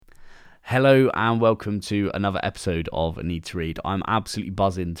Hello and welcome to another episode of A Need to Read. I'm absolutely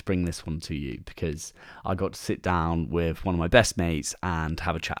buzzing to bring this one to you because I got to sit down with one of my best mates and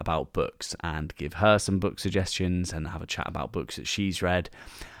have a chat about books and give her some book suggestions and have a chat about books that she's read.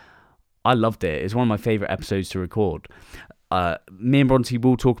 I loved it. It's one of my favourite episodes to record. Me and Bronte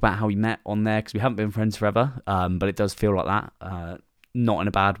will talk about how we met on there because we haven't been friends forever, but it does feel like that. Not in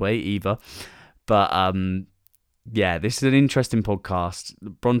a bad way either. But yeah, this is an interesting podcast.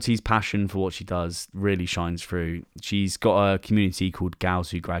 Bronte's passion for what she does really shines through. She's got a community called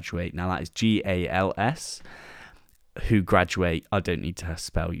Gals Who Graduate. Now that is GALS, Who Graduate. I don't need to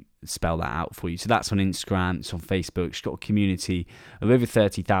spell that out for you. So that's on Instagram, it's on Facebook. She's got a community of over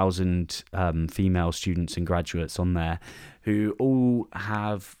 30,000 female students and graduates on there who all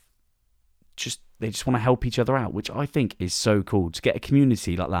have they just want to help each other out, which I think is so cool. To get a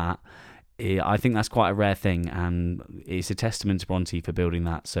community like that, I think that's quite a rare thing, and it's a testament to Bronte for building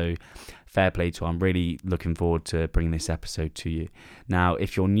that. So fair play to her. I'm really looking forward to bringing this episode to you. Now,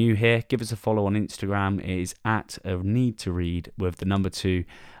 if you're new here, give us a follow on Instagram. It is at A Need to Read with the number 2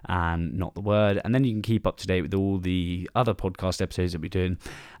 and not the word. And then you can keep up to date with all the other podcast episodes that we're doing.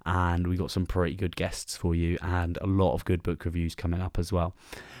 And we got some pretty good guests for you and a lot of good book reviews coming up as well.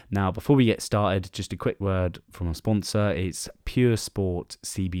 Now, before we get started, just a quick word from our sponsor. It's Pure Sport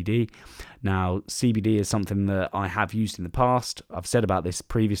CBD. Now, CBD is something that I have used in the past. I've said about this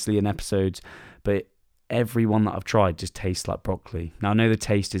previously in episodes, but every one that I've tried just tastes like broccoli. Now, I know the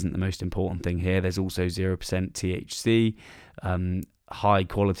taste isn't the most important thing here. There's also 0% THC, high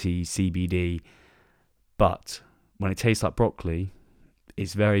quality CBD, but when it tastes like broccoli,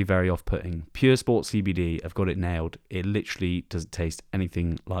 it's very, very off-putting. Pure Sport CBD, I've got it nailed. It literally doesn't taste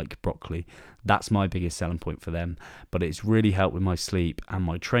anything like broccoli. That's my biggest selling point for them. But it's really helped with my sleep and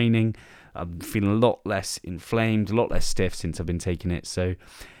my training. I'm feeling a lot less inflamed, a lot less stiff since I've been taking it. So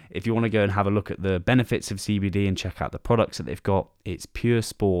if you want to go and have a look at the benefits of CBD and check out the products that they've got, it's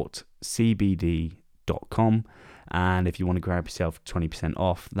puresportcbd.com. And if you want to grab yourself 20%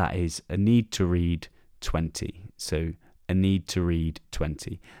 off, that is A Need to Read 20. So A Need to Read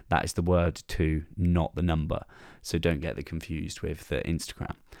 20. That is the word 2, not the number. So don't get confused with the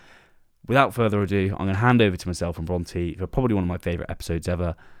Instagram. Without further ado, I'm going to hand over to myself and Bronte for probably one of my favourite episodes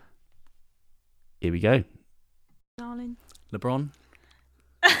ever. Here we go. Darling. LeBron,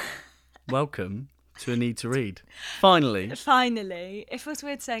 welcome to A Need to Read. Finally. It feels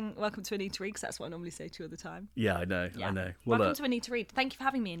weird saying welcome to A Need to Read because that's what I normally say to you all the time. Yeah, I know. Well, welcome to A Need to Read. Thank you for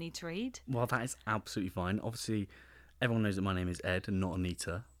having me, A Need to Read. Well, that is absolutely fine. Obviously, everyone knows that my name is Ed and not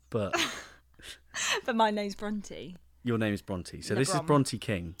Anita, but but my name's Bronte. Your name is Bronte. So LeBron. This is Bronte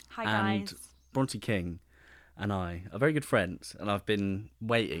King. Hi, and guys. Bronte King and I are very good friends, and I've been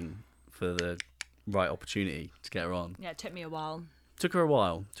waiting for the right opportunity to get her on. Yeah, it took me a while. Took her a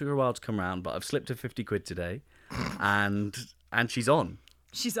while to come around, but I've slipped her 50 quid today, and she's on.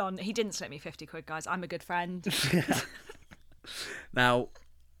 She's on. He didn't slip me 50 quid, guys. I'm a good friend. Now,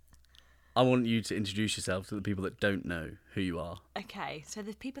 I want you to introduce yourself to the people that don't know who you are. Okay, so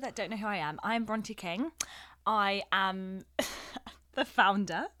the people that don't know who I am Bronte King. I am the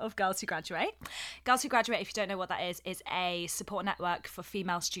founder of Girls Who Graduate. Girls Who Graduate, if you don't know what that is a support network for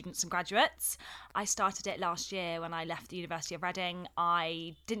female students and graduates. I started it last year when I left the University of Reading.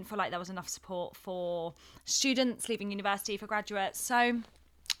 I didn't feel like there was enough support for students leaving university for graduates, so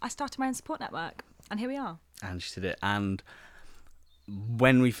I started my own support network, and here we are. And she did it. And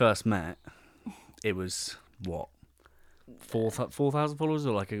when we first met, it was, what, 4,000 followers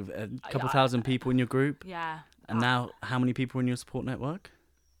or like a couple thousand people in your group? Yeah. And now, how many people are in your support network?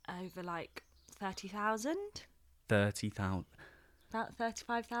 Over like 30,000? 30,000. About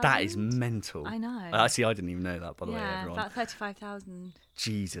 35,000? That is mental. I know. Actually, I didn't even know that, by the way, everyone. About 35,000.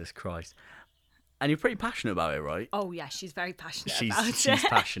 Jesus Christ. And you're pretty passionate about it, right? Oh, yeah, she's very passionate about it. She's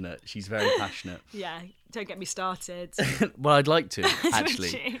passionate. She's very passionate. Yeah, don't get me started. Well, I'd like to,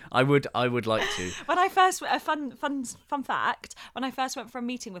 actually. I would like to. When I first, a fun fact, when I first went for a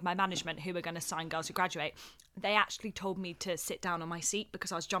meeting with my management who were going to sign Girls Who Graduate, they actually told me to sit down on my seat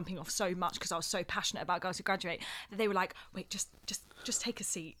because I was jumping off so much because I was so passionate about Girls Who Graduate that they were like, wait, just take a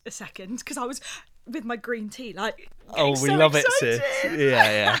seat a second, because I was with my green tea, like, oh, we love excited. It, sis.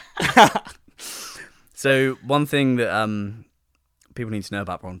 Yeah. So one thing that people need to know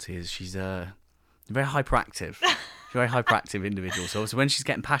about Bronte is she's a very hyperactive, individual. So when she's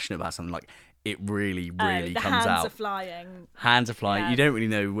getting passionate about something, like, it really comes out. Hands are flying. Hands are flying. Yeah. You don't really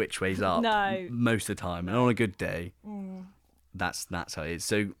know which way's up. No. Most of the time, and on a good day, that's how it is.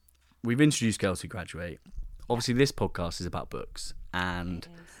 So we've introduced Girls Who Graduate. Obviously, this podcast is about books, and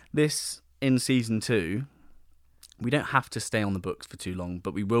this in season 2 we don't have to stay on the books for too long,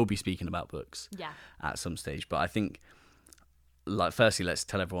 but we will be speaking about books at some stage. But I think, like, firstly, let's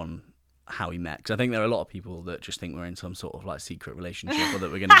tell everyone how we met, because I think there are a lot of people that just think we're in some sort of like secret relationship or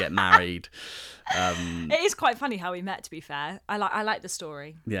that we're going to get married. It is quite funny how we met, to be fair. I like the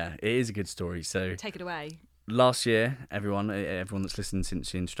story. Yeah, it is a good story. So take it away. Last year, everyone that's listened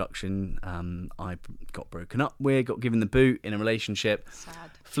since the introduction, I got broken up with, got given the boot in a relationship.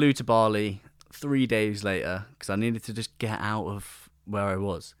 Sad. Flew to Bali 3 days later because I needed to just get out of where I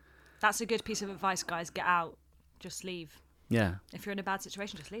was. That's a good piece of advice, guys. Get out. Just leave. Yeah. If you're in a bad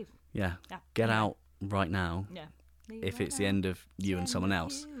situation, just leave. Yeah. Get out right now. Yeah. If it's the end of you and someone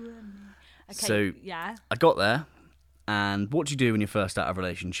else. Okay, so yeah. I got there, and what do you do when you're first out of a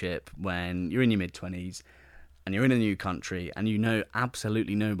relationship, when you're in your mid-20s and you're in a new country and you know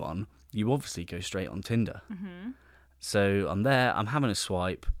absolutely no one? You obviously go straight on Tinder. Mm-hmm. So I'm there, I'm having a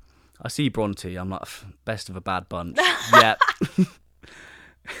swipe. I see Bronte, I'm like, best of a bad bunch. Yeah.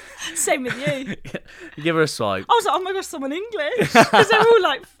 Same with you. Give her a swipe. I was like, oh my gosh, someone English. Because they're all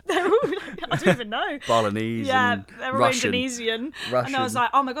like, I don't even know. Balinese. Yeah, they're all Russian. Indonesian. Russian. And I was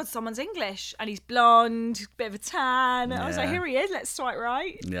like, oh my God, someone's English. And he's blonde, bit of a tan. And I was like, here he is, let's swipe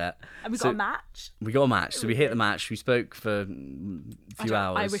right. Yeah. And we got a match. We got a match. So we hit the match. We spoke for a few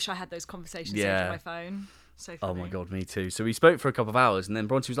hours. I wish I had those conversations saved on my phone. So funny. Oh my God, me too. So we spoke for a couple of hours, and then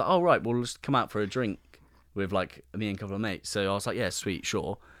Bronte was like, oh, right, well, let's come out for a drink with like me and a couple of mates. So I was like, yeah, sweet,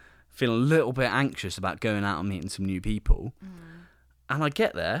 sure. Feeling a little bit anxious about going out and meeting some new people. And I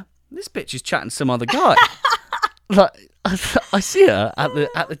get there, this bitch is chatting to some other guy. Like, I see her at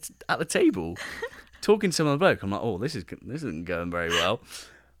the table talking to some other bloke. I'm like, oh, this isn't going very well.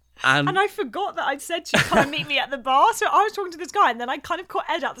 And I forgot that I'd said to you, come and meet me at the bar. So I was talking to this guy, and then I kind of caught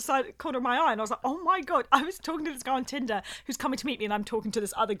Ed out the corner of my eye, and I was like, oh my God, I was talking to this guy on Tinder who's coming to meet me, and I'm talking to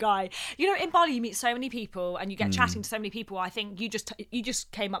this other guy. You know, in Bali, you meet so many people, and you get chatting to so many people. I think you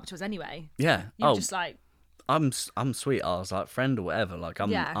just came up to us anyway. Yeah. You were just like, I'm sweet. I was like, friend or whatever. Like,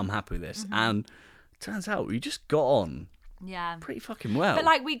 I'm happy with this. And turns out we just got on. Yeah. Pretty fucking well. But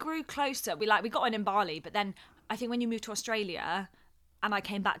like, we grew closer. We got on in Bali, but then I think when you moved to Australia and I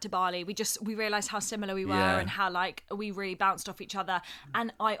came back to Bali, we realised how similar we were and how like we really bounced off each other.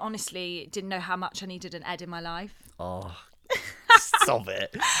 And I honestly didn't know how much I needed an Ed in my life. Oh, stop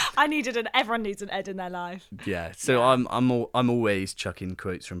it! Everyone needs an Ed in their life. Yeah. So I'm always chucking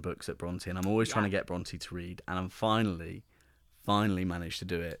quotes from books at Bronte, and I'm always trying to get Bronte to read, and I'm finally managed to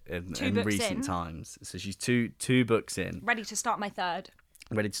do it in recent times. So she's two books in, ready to start my third.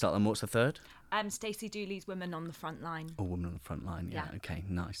 Ready to start them. What's the third? Stacey Dooley's Women on the Front Line. Oh, Women on the Front Line. Yeah. Okay.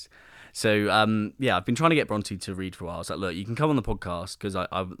 Nice. So, I've been trying to get Bronte to read for a while. I was like, look, you can come on the podcast because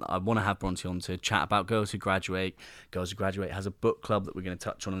I want to have Bronte on to chat about Girls Who Graduate. Girls Who Graduate has a book club that we're going to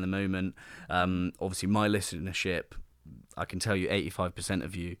touch on in a moment. Obviously, my listenership, I can tell you 85%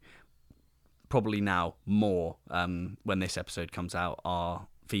 of you, probably now more when this episode comes out, are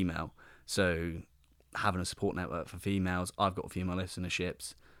female. So having a support network for females, I've got female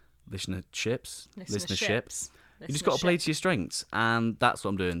listenerships. You just got to play to your strengths, and that's what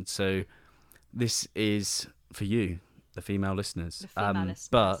I'm doing. So this is for you, the female listeners.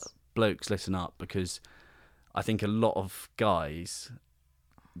 But blokes, listen up, because I think a lot of guys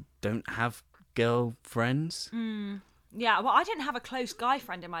don't have girlfriends. Yeah, well, I didn't have a close guy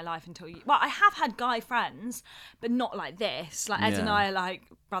friend in my life until you. Well, I have had guy friends, but not like this. Like Ed and I are like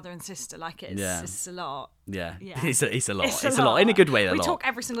brother and sister. Like it's a lot. Yeah. It's a lot. It's a lot in a good way. We talk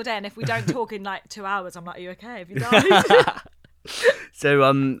every single day, and if we don't talk in like 2 hours, I'm like, "Are you okay? Have you died?"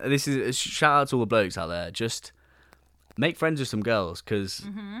 So this is a shout out to all the blokes out there. Just make friends with some girls, because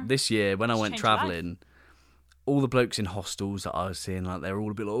this year when I went travelling, all the blokes in hostels that I was seeing, like they're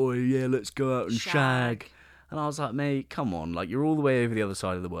all a bit like, "Oh yeah, let's go out and shag." And I was like, mate, come on. Like, you're all the way over the other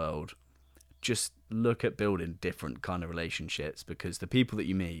side of the world. Just look at building different kind of relationships, because the people that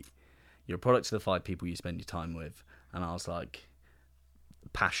you meet, you're a product of the 5 people you spend your time with. And I was like,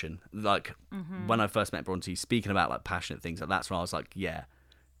 passion. Like, when I first met Bronte, speaking about, like, passionate things, like, that's when I was like, yeah,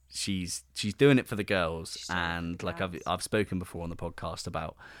 she's doing it for the girls. And, like, I've spoken before on the podcast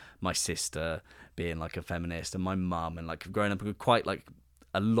about my sister being, like, a feminist, and my mum, and, like, growing up with quite, like,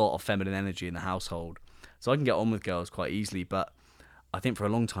 a lot of feminine energy in the household. So I can get on with girls quite easily, but I think for a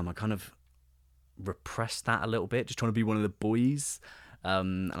long time I kind of repressed that a little bit, just trying to be one of the boys.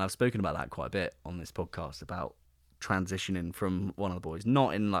 And I've spoken about that quite a bit on this podcast, about transitioning from one of the boys.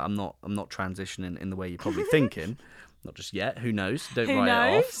 Not in like I'm not transitioning in the way you're probably thinking. Not just yet. Who knows? Don't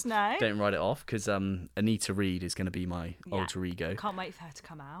write it off. No. Don't write it off, because Anita Reid is going to be my alter ego. Can't wait for her to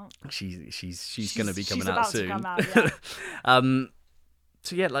come out. She's going to be coming out soon. To come out, yeah.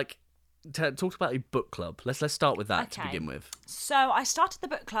 So yeah, like, talk about a book club. Let's start with that to Okay. begin with. So I started the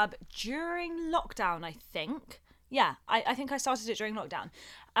book club during lockdown, I think. Yeah, I think I started it during lockdown.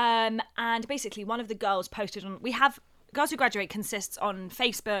 And basically, one of the girls posted on. We have Girls Who Graduate consists on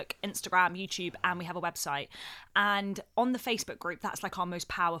Facebook, Instagram, YouTube, and we have a website. And on the Facebook group, that's like our most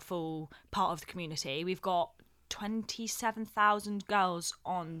powerful part of the community. We've got 27,000 girls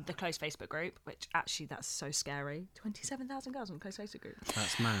on the closed Facebook group, which actually that's so scary. 27,000 girls on the closed Facebook group.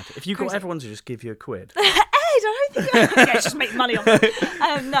 That's mad. If you got everyone to just give you a quid. Ed, I don't think yeah, just make money off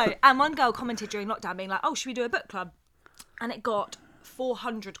it. No, and one girl commented during lockdown being like, "Oh, should we do a book club?" And it got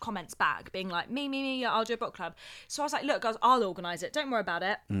 400 comments back being like, me, I'll do a book club. So I was like, look guys, I'll organise it, don't worry about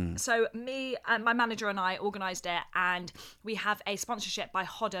it. So me and my manager and I organised it, and we have a sponsorship by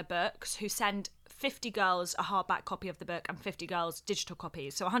Hodder Books, who send 50 girls a hardback copy of the book and 50 girls digital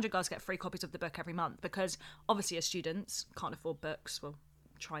copies. So 100 girls get free copies of the book every month, because obviously as students can't afford books. Well,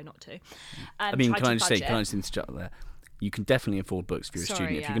 try not to. I mean, can I just budget. interject there? You can definitely afford books if you're a Sorry,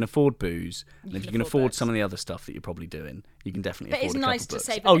 student. If yeah. you can afford booze, and if you can afford books. some of the other stuff that you're probably doing, you can definitely But afford it's a couple nice to books.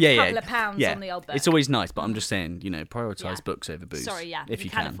 save a couple of pounds on the old book. It's always nice, but I'm just saying, prioritise Yeah. books over booze. Sorry, yeah, if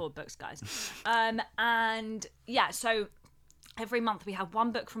you can can. afford books, guys. And yeah, so every month we have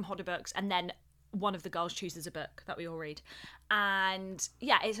one book from Hodder Books, and then one of the girls chooses a book that we all read. And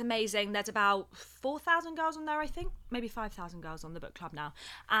yeah, it's amazing. There's about 4,000 girls on there, I think, maybe 5,000 girls on the book club now,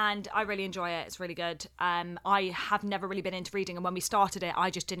 and I really enjoy it. It's really good. I have never really been into reading, and when we started it,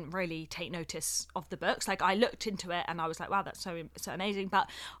 I just didn't really take notice of the books. Like, I looked into it and I was like, wow, that's so amazing, but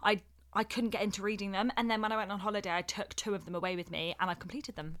I couldn't get into reading them. And then when I went on holiday, I took 2 of them away with me, and I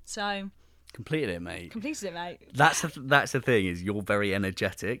completed them. So Completed it, mate. That's That's the thing, is you're very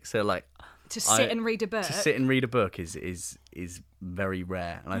energetic. So like, to sit and read a book. To sit and read a book is very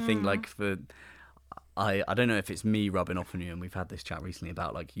rare, and I think like I don't know if it's me rubbing off on you, and we've had this chat recently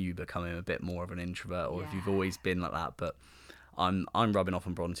about like you becoming a bit more of an introvert, or if you've always been like that, but I'm rubbing off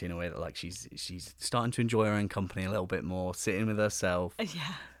on Bronte in a way that like she's starting to enjoy her own company a little bit more, sitting with herself. Yeah.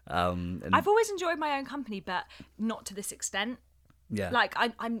 And I've always enjoyed my own company, but not to this extent. yeah, Like,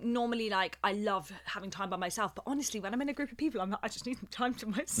 I'm normally like, I love having time by myself, but honestly, when I'm in a group of people, I just need time to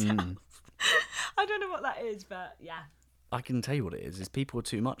myself. I don't know what that is, but yeah. I can tell you what it is people are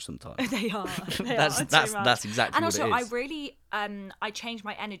too much sometimes. They are. That's exactly and what also, it is. I really, I change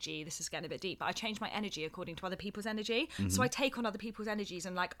my energy. This is getting a bit deep, but I change my energy according to other people's energy. So I take on other people's energies,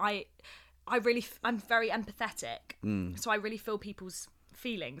 and like I'm very empathetic. So I really feel people's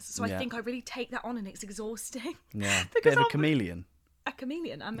feelings. So I think I really take that on, and it's exhausting. Yeah, Because bit of a I'm chameleon. a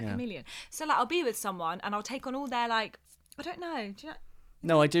chameleon. I'm a chameleon. So like, I'll be with someone, and I'll take on all their like, I don't know. Do you know?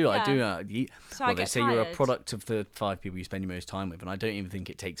 No, I do. I do. So I Well, they get say you're a tired. product of the 5 people you spend your most time with, and I don't even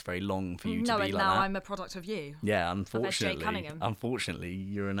think it takes very long for you to No, be and like now that. I'm a product of you. Yeah, Jake Cunningham. unfortunately,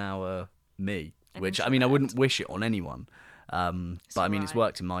 you're now me. An Which I mean, I introvert. wouldn't wish it on anyone. But I mean, it's alright.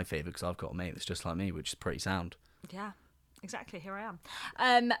 worked in my favour because I've got a mate that's just like me, which is pretty sound. Yeah, exactly. Here I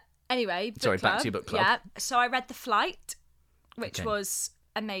am. Anyway, book Sorry, back to club. your book club. Yeah. So I read The Flight, which Okay. was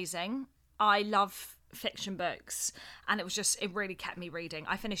amazing. I love fiction books, and it really kept me reading.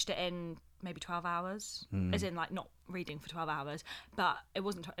 I finished it in maybe 12 hours, as in like not reading for 12 hours, but it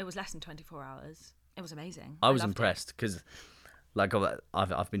was less than 24 hours. It was amazing. I was loved it. impressed because, like,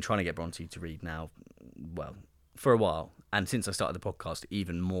 I've been trying to get Bronte to read now, well, for a while, and since I started the podcast,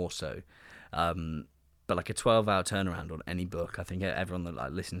 even more so. But like a 12-hour turnaround on any book, I think everyone that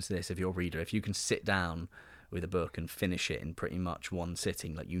like listens to this, if you're a reader, if you can sit down with a book and finish it in pretty much one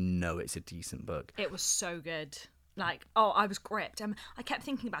sitting, like, it's a decent book. It was so good. Like, I was gripped. I kept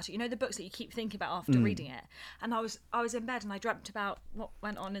thinking about it. You know, the books that you keep thinking about after reading it. And I was in bed and I dreamt about what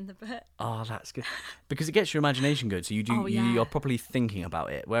went on in the book. Oh, that's good. Because it gets your imagination good, so you're properly thinking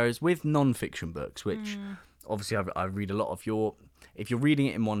about it. Whereas with non-fiction books, which obviously I read a lot of, if you're reading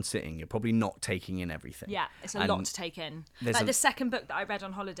it in one sitting, you're probably not taking in everything. Yeah, it's a lot to take in. there's Like a- the second book that I read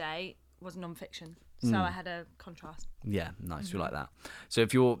on holiday was non-fiction. So I had a contrast. Yeah, nice. We like that. So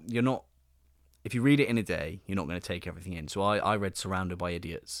if you read it in a day, you're not going to take everything in. So I read Surrounded by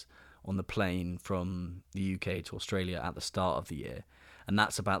Idiots on the plane from the UK to Australia at the start of the year, and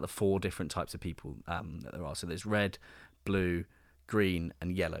that's about the 4 different types of people that there are. So there's red, blue, green,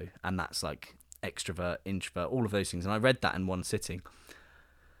 and yellow, and that's like extrovert, introvert, all of those things. And I read that in one sitting.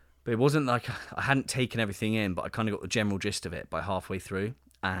 But it wasn't like I hadn't taken everything in, but I kind of got the general gist of it by halfway through,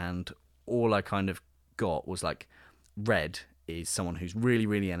 and all I kind of got was like, red is someone who's really,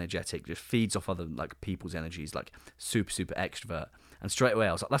 really energetic, just feeds off other like people's energies, like super, super extrovert. And straight away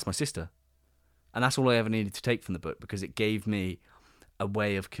I was like, that's my sister. And that's all I ever needed to take from the book, because it gave me a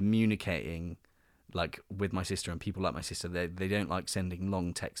way of communicating like with my sister and people like my sister, they don't like sending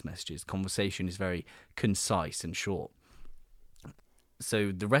long text messages. Conversation is very concise and short.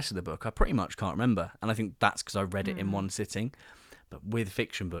 So the rest of the book I pretty much can't remember, and I think that's because I read it in one sitting. But with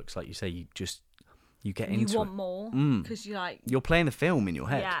fiction books, like you say, you get into it. You want more because you're playing the film in your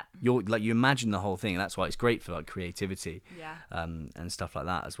head. Yeah. You're like, you imagine the whole thing, and that's why it's great for like creativity. Yeah. And stuff like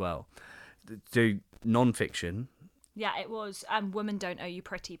that as well. Do non-fiction. Yeah, it was Women Don't Owe You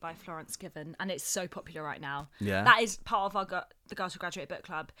Pretty by Florence Given, and it's so popular right now. Yeah. That is part of the Girls Who Graduate book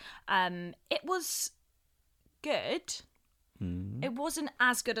club. It was good. It wasn't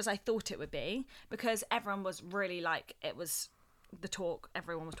as good as I thought it would be, because everyone was really like, it was the talk,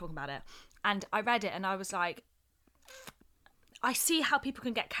 everyone was talking about it. And I read it and I was like, I see how people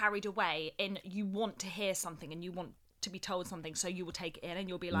can get carried away in, you want to hear something and you want to be told something, so you will take it in and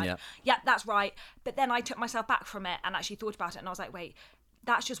you'll be like, yeah, that's right. But then I took myself back from it and actually thought about it, and I was like, wait,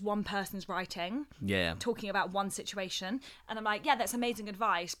 that's just one person's writing, talking about one situation. And I'm like, yeah, that's amazing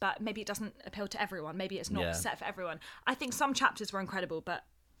advice, but maybe it doesn't appeal to everyone. Maybe it's not set for everyone. I think some chapters were incredible, but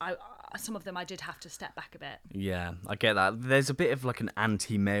some of them I did have to step back a bit. Yeah, I get that. There's a bit of like an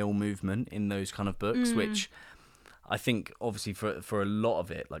anti-male movement in those kind of books, which I think obviously for a lot of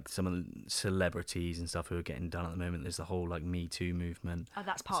it, like some of the celebrities and stuff who are getting done at the moment, there's the whole like Me Too movement. Oh,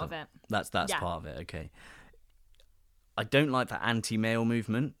 that's part of it. That's part of it, okay. I don't like that anti-male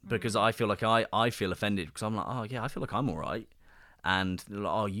movement, because I feel like I feel offended, because I'm like, oh yeah, I feel like I'm all right. And they're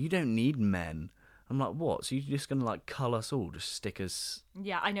like, oh, you don't need men. I'm like, what? So you're just going to like cull us all, just stick us...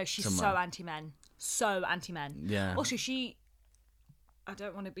 Yeah, I know, she's somewhere. so anti-men. So anti-men. Yeah. Also, I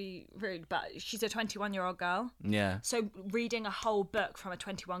don't want to be rude, but she's a 21-year-old girl. Yeah. So reading a whole book from a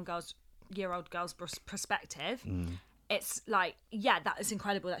 21-year-old girl's perspective... It's like, yeah, that is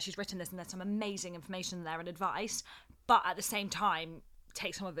incredible that she's written this, and there's some amazing information there and advice, but at the same time,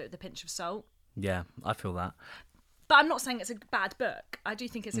 take some of it with a pinch of salt. Yeah, I feel that. But I'm not saying it's a bad book. I do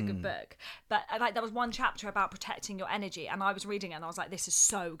think it's a good book. But like, there was one chapter about protecting your energy, and I was reading it and I was like, this is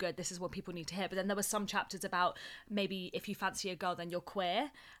so good. This is what people need to hear. But then there were some chapters about maybe if you fancy a girl, then you're queer.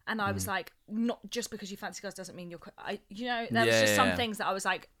 And I was like, not just because you fancy girls doesn't mean you're queer. There was just some things that I was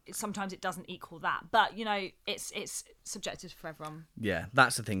like, sometimes it doesn't equal that. But, it's subjective for everyone. Yeah,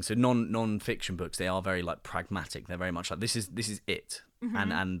 that's the thing. So non-fiction books, they are very like pragmatic. They're very much like, this is it.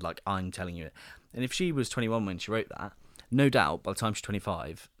 And like, I'm telling you it. And if she was 21 when she wrote that, no doubt by the time she's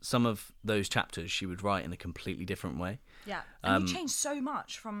 25, some of those chapters she would write in a completely different way. Yeah, and you change so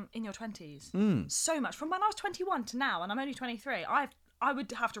much from in your 20s. So much. From when I was 21 to now, and I'm only 23, I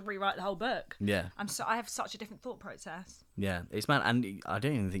would have to rewrite the whole book. Yeah. I have such a different thought process. Yeah, it's mad, and I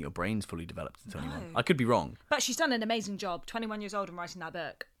don't even think your brain's fully developed at 21. No. I could be wrong. But she's done an amazing job, 21 years old and writing that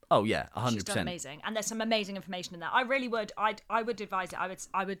book. Oh yeah, 100%. She's done amazing. And there's some amazing information in there. I really would, I would advise it. I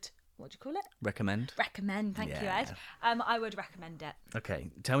would, what do you call it? Recommend, thank you, Ed. I would recommend it.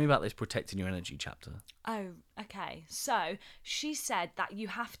 Okay, tell me about this protecting your energy chapter. Oh, okay. So she said that you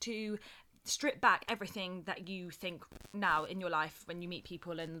have to strip back everything that you think now in your life when you meet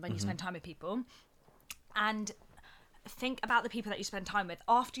people and when you spend time with people, and think about the people that you spend time with.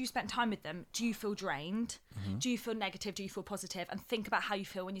 After you spend time with them, do you feel drained? Do you feel negative? Do you feel positive? And think about how you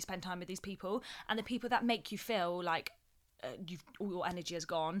feel when you spend time with these people, and the people that make you feel like all your energy is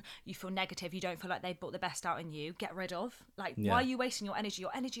gone, you feel negative, you don't feel like they brought the best out in you, get rid of. Like, why are you wasting your energy?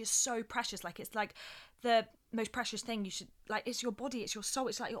 Your energy is so precious. Like, it's like the most precious thing you should, like, it's your body, it's your soul,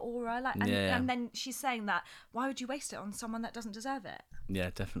 it's like your aura, like, and then she's saying that, why would you waste it on someone that doesn't deserve it?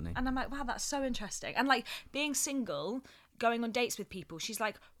 Yeah, definitely. And I'm like, wow, that's so interesting. And like, being single, going on dates with people, she's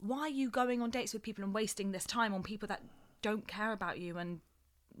like, why are you going on dates with people and wasting this time on people that don't care about you, and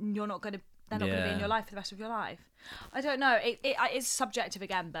they're not going to be in your life for the rest of your life? I don't know. It is subjective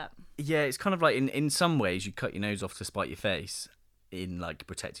again, but yeah, it's kind of like in some ways you cut your nose off to spite your face in like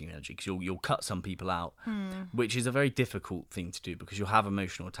protecting your energy, because you'll cut some people out, which is a very difficult thing to do, because you'll have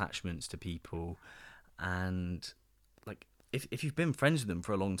emotional attachments to people, and like if you've been friends with them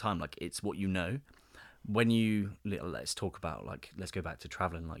for a long time, like, it's what you know. When you let's talk about, like, let's go back to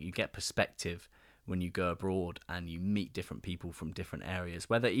traveling, like, you get perspective when you go abroad and you meet different people from different areas,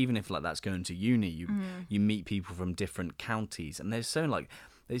 whether even if like that's going to uni, you meet people from different counties, and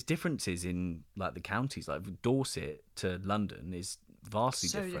there's differences in like the counties. Like Dorset to London is vastly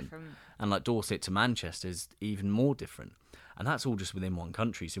different, and like Dorset to Manchester is even more different, and that's all just within one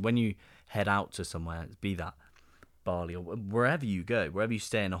country. So when you head out to somewhere, be that Bali or wherever you go, wherever you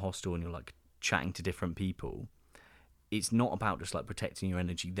stay in a hostel and you're like chatting to different people, it's not about just like protecting your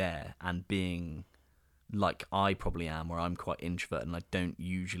energy there and being like I probably am, where I'm quite introverted and I don't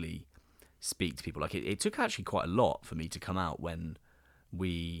usually speak to people. Like it took actually quite a lot for me to come out when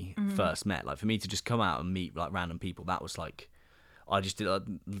we first met. Like, for me to just come out and meet like random people, that was like, I just did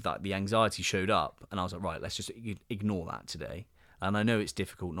like the anxiety showed up, and I was like, right, let's just ignore that today. And I know it's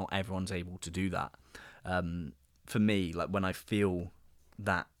difficult; not everyone's able to do that. For me, like when I feel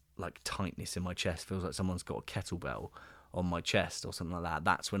that like tightness in my chest, feels like someone's got a kettlebell on my chest or something like that,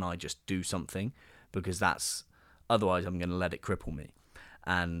 that's when I just do something, because otherwise I'm going to let it cripple me.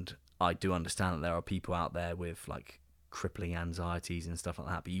 And I do understand that there are people out there with like crippling anxieties and stuff like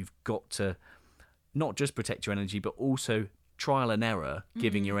that, but you've got to not just protect your energy, but also trial and error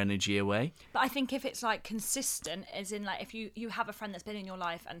giving your energy away. But I think if it's like consistent, as in like if you have a friend that's been in your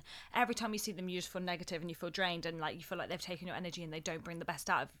life and every time you see them you just feel negative and you feel drained and like you feel like they've taken your energy and they don't bring the best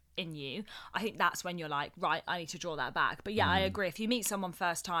out of in you, I think that's when you're like, right, I need to draw that back. But yeah, I agree, if you meet someone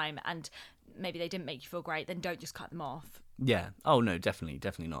first time and maybe they didn't make you feel great, then don't just cut them off. Yeah. Oh no,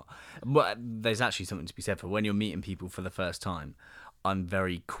 definitely not. But there's actually something to be said for when you're meeting people for the first time. I'm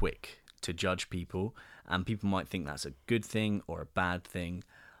very quick to judge people, and people might think that's a good thing or a bad thing.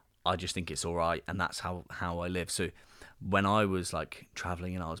 I just think it's all right, and that's how I live. So when I was like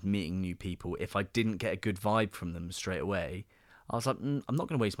traveling and I was meeting new people, if I didn't get a good vibe from them straight away, I was like, I'm not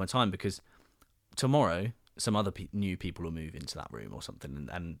going to waste my time, because tomorrow some other new people will move into that room or something,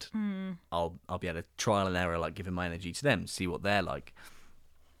 and I'll be able to trial and error, like giving my energy to them, see what they're like.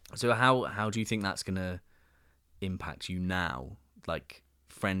 So how do you think that's going to impact you now? Like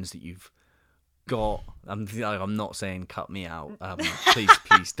friends that you've got, I'm not saying cut me out,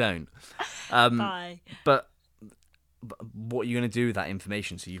 please don't. Bye. But what are you going to do with that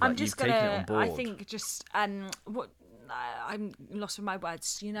information? So you've taken it on board. I think just what I'm lost with my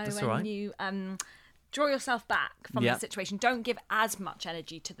words. You know, That's when all right. you draw yourself back from the situation, don't give as much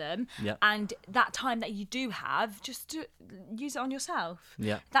energy to them, and that time that you do have, just to use it on yourself.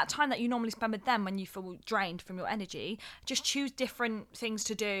 That time that you normally spend with them when you feel drained from your energy, just choose different things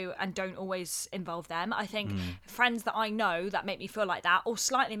to do and don't always involve them. I think friends that I know that make me feel like that, or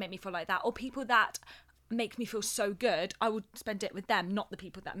slightly make me feel like that, or people that make me feel so good, I would spend it with them, not the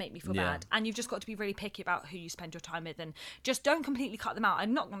people that make me feel bad. And you've just got to be really picky about who you spend your time with, and just don't completely cut them out.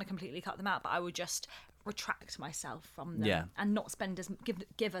 I'm not going to completely cut them out, but I would just retract myself from them and not spend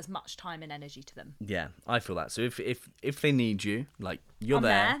give as much time and energy to them. Yeah, I feel that. So if they need you, like you're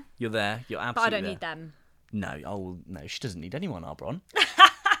there, you're absolutely there. But I don't need them. No, she doesn't need anyone, Bron.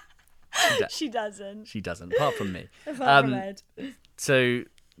 She doesn't. She doesn't, apart from me. Apart from Ed. So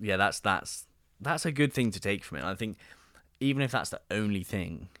yeah, that's a good thing to take from it. And I think even if that's the only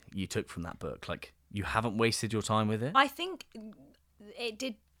thing you took from that book, like you haven't wasted your time with it. I think it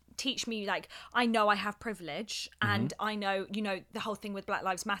did teach me, like, I know I have privilege, and I know, you know, the whole thing with Black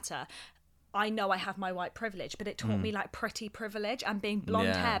Lives Matter, I know I have my white privilege, but it taught me like pretty privilege and being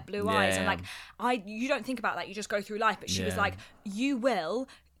blonde hair, blue eyes, and like you don't think about that, you just go through life. But she was like, you will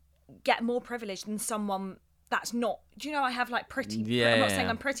get more privilege than someone that's not. Do you know, I have like pretty. I'm not saying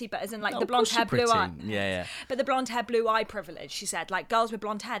I'm pretty, but as in like the blonde hair, blue eye. Yeah. But the blonde hair, blue eye privilege. She said, like, girls with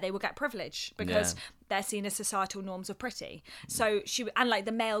blonde hair, they will get privilege because they're seen as societal norms of pretty. So and like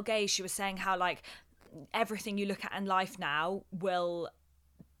the male gaze, she was saying how like everything you look at in life now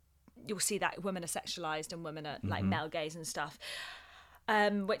you'll see that women are sexualized and women are like male gaze and stuff.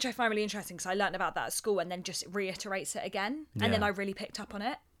 Which I find really interesting, because I learned about that at school and then just reiterates it again. And then I really picked up on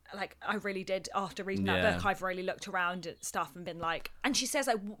it. Like, I really did. After reading that book, I've really looked around at stuff and been like... And she says,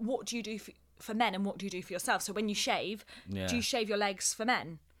 like, what do you do for men and what do you do for yourself? So when you shave, do you shave your legs for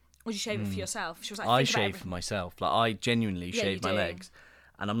men? Or do you shave it for yourself? She was like, I shave for myself. Like, I genuinely shave my legs.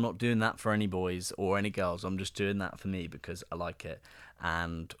 And I'm not doing that for any boys or any girls. I'm just doing that for me because I like it.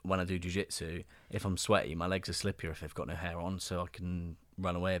 And when I do jiu-jitsu, if I'm sweaty, my legs are slippier if they've got no hair on, so I can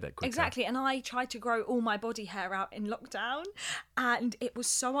run away a bit quicker. Exactly. And I tried to grow all my body hair out in lockdown, and it was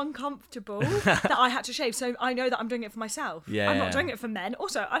so uncomfortable that I had to shave. So I know that I'm doing it for myself. I'm not doing it for men.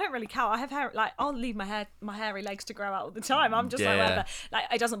 Also, I don't really care. I have hair. Like, I'll leave my hairy legs to grow out all the time. I'm just like, whatever. Like,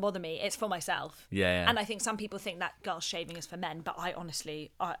 it doesn't bother me. It's for myself. And I think some people think that girls shaving is for men, but I honestly,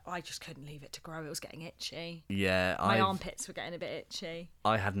 I just couldn't leave it to grow. It was getting itchy. My armpits were getting a bit itchy.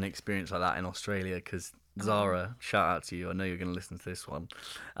 I had an experience like that in Australia because Zara, shout out to you, I know you're going to listen to this one.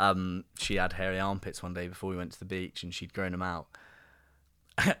 She had hairy armpits one day before we went to the beach, and she'd grown them out.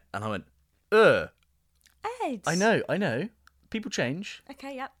 And I went, ugh. Ed. I know. People change.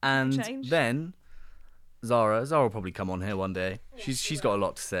 Okay, yep. And change. then Zara will probably come on here one day. She's got a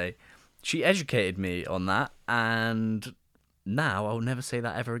lot to say. She educated me on that, and now I'll never say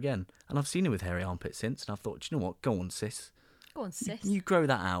that ever again. And I've seen her with hairy armpits since, and I've thought, do you know what? Go on, sis. Go on, sis. You grow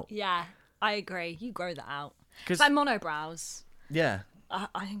that out. Yeah, I agree. You grow that out. It's like monobrows. Yeah.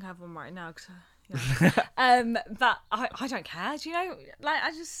 I think I have one right now. But I don't care. Do you know? Like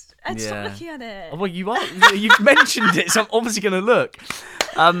I'd stop looking at it. Well, you've mentioned it, so I'm obviously going to look.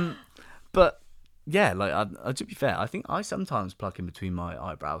 But yeah, like to be fair, I think I sometimes pluck in between my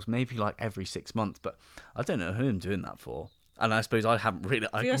eyebrows, maybe like every 6 months, but I don't know who I'm doing that for. And I suppose I haven't really.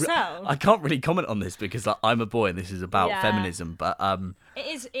 For yourself? I can't really comment on this because I'm a boy and this is about feminism. But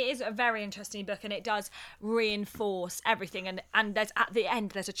it is a very interesting book, and it does reinforce everything. And there's at the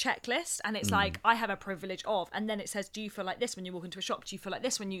end there's a checklist, and it's like I have a privilege of, and then it says, do you feel like this when you walk into a shop? Do you feel like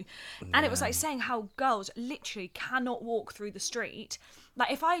this when you? And it was like saying how girls literally cannot walk through the street.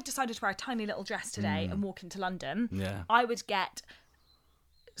 Like if I decided to wear a tiny little dress today and walk into London, I would get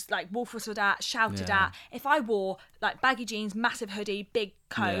like wolf whistled at, shouted at. If I wore like baggy jeans, massive hoodie, big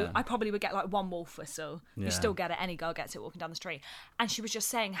coat, I probably would get like one wolf whistle. You still get it, any girl gets it walking down the street. And she was just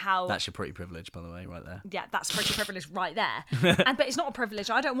saying how that's your pretty privilege, by the way, right there. Yeah, that's pretty privilege right there. But it's not a privilege.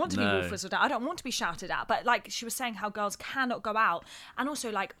 I don't want to be wolf whistled at. I don't want to be shouted at. But like she was saying how girls cannot go out, and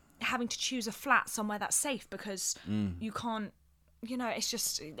also like having to choose a flat somewhere that's safe because you can't. You know, it's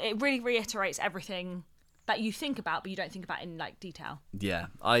just it really reiterates everything that you think about, but you don't think about in like detail. Yeah,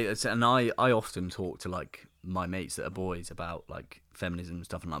 I often talk to like my mates that are boys about like feminism and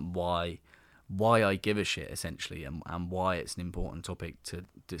stuff, and like why I give a shit essentially, and why it's an important topic to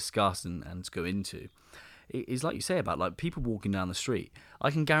discuss and to go into. It's like you say about like people walking down the street.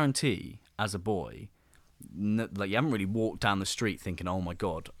 I can guarantee as a boy, like you haven't really walked down the street thinking, oh my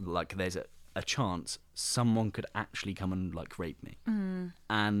god, like there's a chance someone could actually come and like rape me.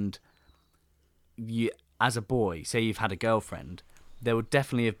 And you, as a boy, say you've had a girlfriend, there would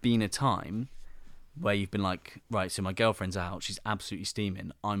definitely have been a time where you've been like, right, so my girlfriend's out, she's absolutely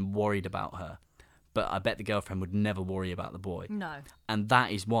steaming, I'm worried about her. But I bet the girlfriend would never worry about the boy. No. And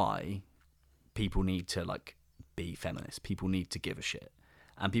that is why people need to like be feminists. People need to give a shit.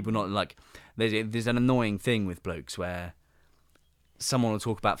 And people not like, there's an annoying thing with blokes where someone will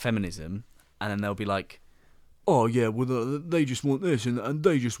talk about feminism and then they'll be like, oh yeah, well they just want this and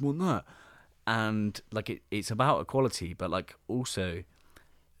they just want that. And like it's about equality, but like also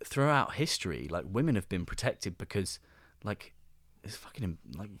throughout history, like women have been protected because like it's fucking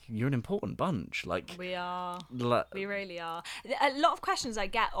like you're an important bunch. Like we are, we really are. A lot of questions I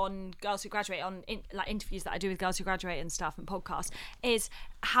get on Girls Who Graduate, on like interviews that I do with Girls Who Graduate and stuff and podcasts, is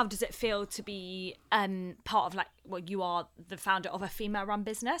how does it feel to be part of like, well, you are the founder of a female-run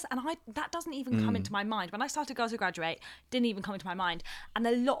business, and that doesn't even come into my mind. When I started Girls Who Graduate, didn't even come into my mind. And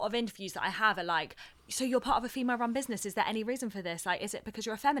a lot of interviews that I have are like, so you're part of a female-run business. Is there any reason for this? Like, is it because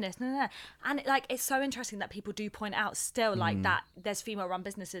you're a feminist? No. And it's so interesting that people do point out still like that there's female-run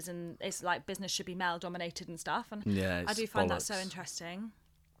businesses and it's like business should be male-dominated and stuff. And yeah, I do find that so interesting.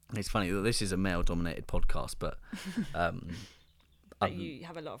 It's funny that this is a male-dominated podcast, but but you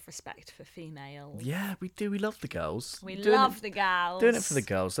have a lot of respect for females. Yeah, we do. We love the girls. We love the girls. Doing it for the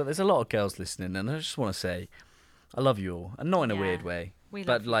girls. So there's a lot of girls listening, and I just want to say, I love you all, and not in a weird way. We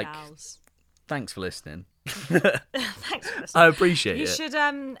but love like, girls. Thanks for listening. Thanks for listening. I appreciate it. You should.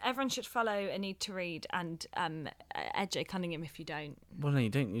 Everyone should follow A Need to Read and Ed Cunningham if you don't. Well, no, you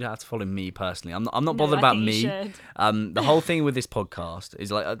don't. You don't have to follow me personally. I'm not bothered about me. The whole thing with this podcast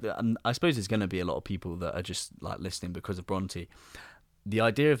is like, I suppose there's going to be a lot of people that are just like listening because of Bronte. The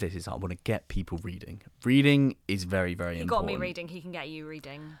idea of this is I want to get people reading. Reading is very, very important. He got me reading. He can get you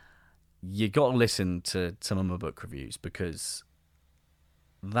reading. You got to listen to some of my book reviews because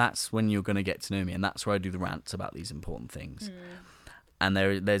that's when you're going to get to know me, and that's where I do the rants about these important things. And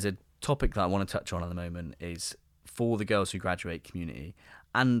there's a topic that I want to touch on at the moment is for the Girls Who Graduate community,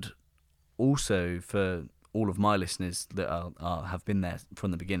 and also for all of my listeners that have been there from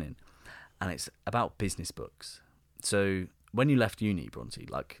the beginning, and it's about business books. So when you left uni, Bronte,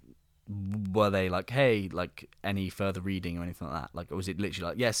 like, were they like, hey, like any further reading or anything like that? Like, or was it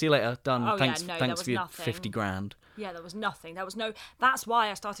literally like, yeah, see you later, done. Thanks for your nothing. $50,000. Yeah, there was nothing. There was no. That's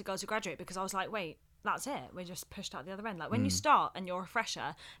why I started Girls Who Graduate, because I was like, wait, that's it. We're just pushed out the other end. Like when you start and you're a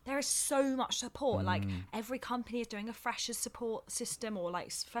fresher, there is so much support. Like every company is doing a freshers support system or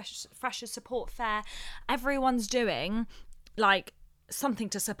like freshers support fair. Everyone's doing like something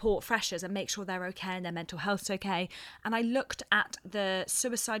to support freshers and make sure they're okay and their mental health's okay. And I looked at the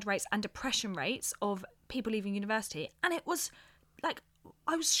suicide rates and depression rates of people leaving university, and it was like,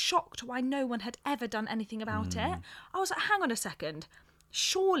 I was shocked why no one had ever done anything about it. I was like, hang on a second,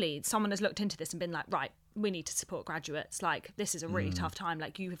 surely someone has looked into this and been like, right, we need to support graduates, like this is a really tough time,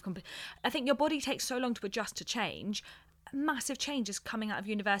 like you have I think your body takes so long to adjust to change. Massive changes coming out of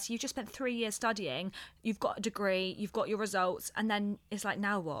university. You've just spent 3 years studying, you've got a degree, you've got your results, and then it's like,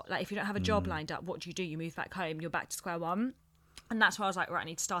 now what? Like if you don't have a job lined up, what do? You move back home, you're back to square one. And that's why I was like, right, I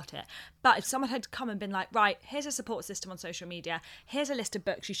need to start it. But if someone had come and been like, right, here's a support system on social media, here's a list of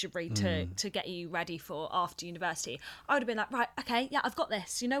books you should read to get you ready for after university, I would have been like, right, okay, yeah, I've got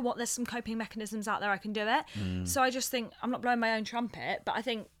this. You know what? There's some coping mechanisms out there. I can do it. So I just think, I'm not blowing my own trumpet, but I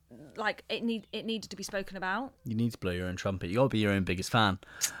think like it needed to be spoken about. You need to blow your own trumpet. You got to be your own biggest fan.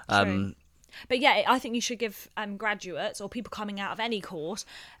 True. But yeah, I think you should give graduates or people coming out of any course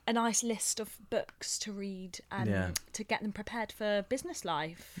a nice list of books to read to get them prepared for business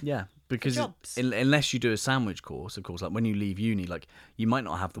life. Yeah, because jobs. Unless you do a sandwich course, of course, like when you leave uni, like you might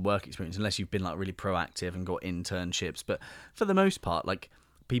not have the work experience unless you've been like really proactive and got internships. But for the most part, like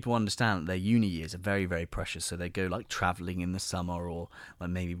people understand that their uni years are very, very precious. So they go like traveling in the summer or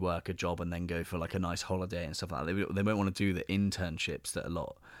like maybe work a job and then go for like a nice holiday and stuff like that. They won't want to do the internships that a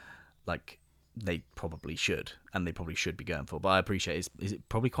lot like they probably should, and they probably should be going for. But I appreciate is it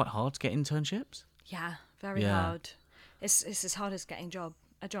probably quite hard to get internships? Yeah, very hard. It's as hard as getting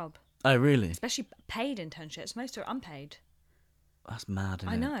a job. Oh, really? Especially paid internships. Most are unpaid. That's mad, isn't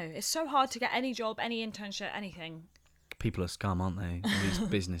it? I know. It's so hard to get any job, any internship, anything. People are scum, aren't they? All these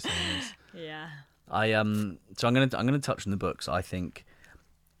business owners. Yeah. So I'm gonna touch on the books. I think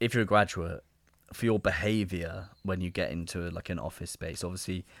if you're a graduate, for your behaviour when you get into like an office space,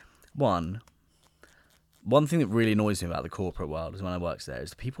 obviously, one thing that really annoys me about the corporate world is when I worked there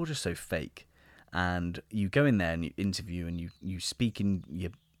is people are just so fake. And you go in there and you interview and you speak in your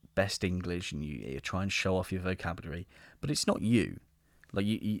best English and you try and show off your vocabulary, but it's not you. Like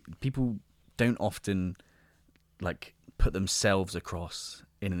people don't often like put themselves across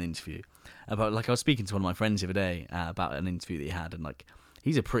in an interview. But like I was speaking to one of my friends the other day about an interview that he had, and like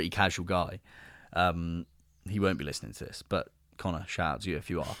he's a pretty casual guy. He won't be listening to this, but Connor, shout out to you if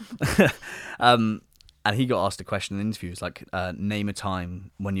you are. And he got asked a question in the interview. It was like, name a time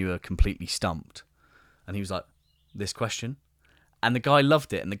when you were completely stumped. And he was like, this question? And the guy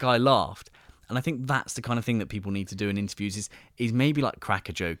loved it and the guy laughed. And I think that's the kind of thing that people need to do in interviews is maybe like crack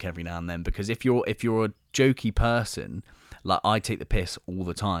a joke every now and then. Because if you're a jokey person, like I take the piss all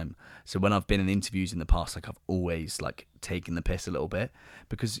the time. So when I've been in interviews in the past, like I've always like taken the piss a little bit.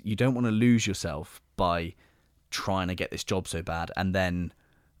 Because you don't want to lose yourself by trying to get this job so bad. And then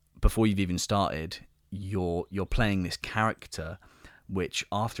before you've even started, you're playing this character which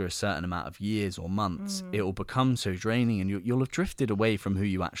after a certain amount of years or months it will become so draining and you'll have drifted away from who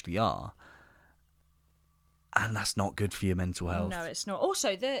you actually are, and that's not good for your mental health. No, it's not.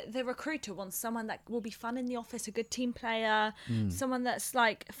 Also, the recruiter wants someone that will be fun in the office, a good team player, someone that's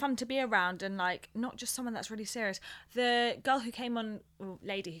like fun to be around, and like not just someone that's really serious. The girl who came on,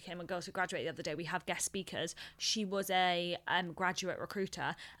 lady who came on Girls Who Graduate the other day, we have guest speakers. She was a graduate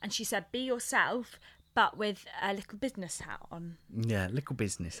recruiter, and she said, be yourself, but with a little business hat on. Yeah, little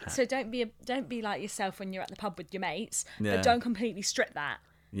business hat. So don't be like yourself when you're at the pub with your mates, but don't completely strip that.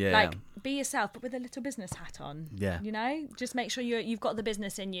 Yeah. Like, be yourself, but with a little business hat on. Yeah. You know? Just make sure you've got the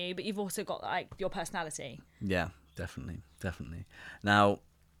business in you, but you've also got, like, your personality. Yeah, definitely. Now,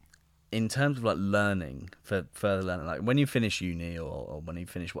 in terms of, like, learning, for further learning, like, when you finish uni or when you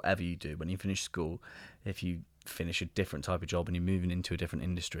finish whatever you do, when you finish school, if you finish a different type of job and you're moving into a different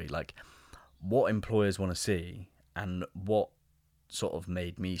industry, like, what employers want to see and what sort of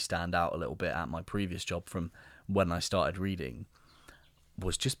made me stand out a little bit at my previous job from when I started reading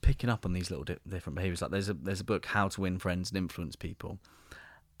was just picking up on these little different behaviours. Like there's a book, How to Win Friends and Influence People,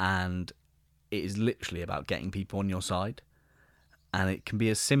 and it is literally about getting people on your side, and it can be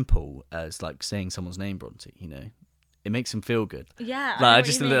as simple as like saying someone's name, Bronte. You know, it makes them feel good. Yeah,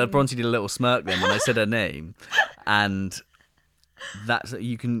 like Bronte did a little smirk then when I said her name, and that's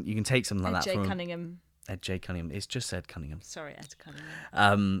you can take something like that from Ed J. Cunningham. It's just Ed Cunningham. Sorry, Ed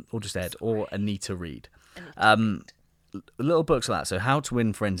Cunningham. Or just Ed, or Anita Reid. Little books like that. So How to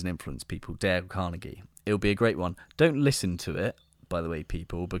Win Friends and Influence People, Dale Carnegie. It'll be a great one. Don't listen to it, by the way,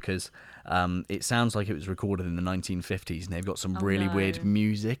 people, because it sounds like it was recorded in the 1950s and they've got some really weird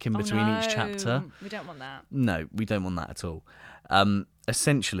music in between each chapter. We don't want that. No, we don't want that at all.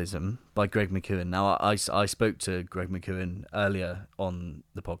 Essentialism by Greg McKeown. Now, I spoke to Greg McKeown earlier on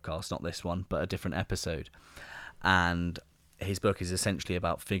the podcast, not this one, but a different episode. And his book is essentially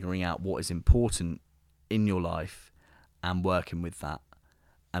about figuring out what is important in your life and working with that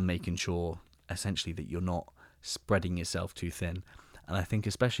and making sure essentially that you're not spreading yourself too thin. And I think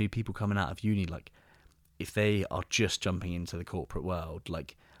especially people coming out of uni, like if they are just jumping into the corporate world,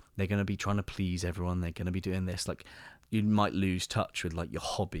 like they're going to be trying to please everyone, they're going to be doing this, like you might lose touch with like your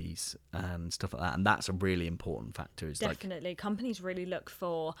hobbies and stuff like that, and that's a really important factor. Is definitely companies really look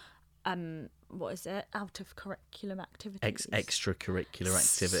for what is it? Out of curriculum activities. Extracurricular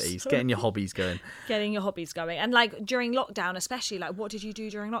activities. Getting your hobbies going. Getting your hobbies going. And like during lockdown, especially, like what did you do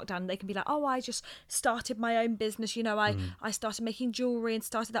during lockdown? They can be like, oh, I just started my own business. You know, I started making jewellery and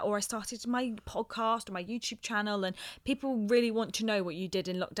started that, or I started my podcast or my YouTube channel. And people really want to know what you did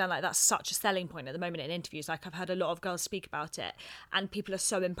in lockdown. Like that's such a selling point at the moment in interviews. Like I've heard a lot of girls speak about it, and people are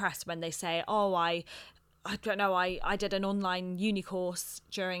so impressed when they say, oh, I don't know, I did an online uni course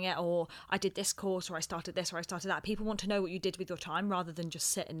during it, or I did this course, or I started this, or I started that. People want to know what you did with your time rather than just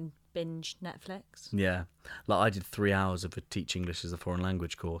sit and binge Netflix. Yeah. Like I did 3 hours of a Teach English as a Foreign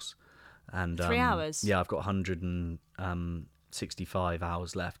Language course. And 3 hours? Yeah, I've got 165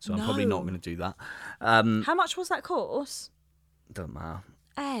 hours left, so I'm probably not going to do that. How much was that course? Doesn't matter.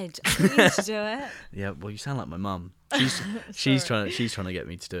 Ed, I need to do it. Yeah, well, you sound like my mum. She's trying to get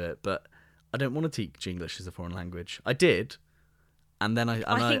me to do it, but I don't want to teach English as a foreign language. I did, and then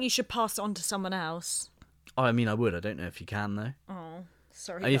I think you should pass it on to someone else. Oh, I mean, I would. I don't know if you can though. Oh,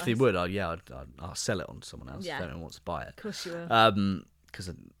 sorry. If they would, I'll sell it on to someone else. Yeah. If anyone wants to buy it. Of course you will. Because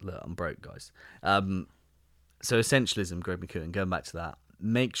look, I'm broke, guys. So essentialism, Greg McKeown. Going back to that,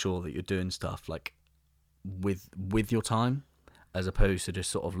 make sure that you're doing stuff like with your time, as opposed to just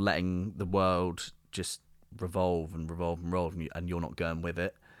sort of letting the world just revolve and revolve and revolve, and you're not going with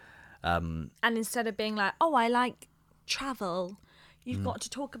it. And instead of being like, oh, I like travel, you've got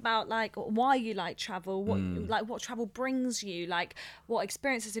to talk about like why you like travel, what travel brings you, like what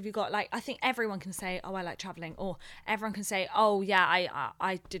experiences have you got. Like I think everyone can say, oh, I like traveling, or everyone can say, oh yeah,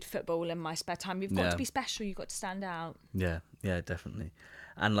 I did football in my spare time. You've got to be special, you've got to stand out. Yeah, definitely.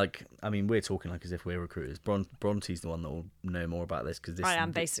 And like, I mean, we're talking like as if we're recruiters. Bronte's the one that will know more about this, because I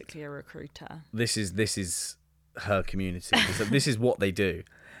am basically a recruiter. This is her community. This is what they do.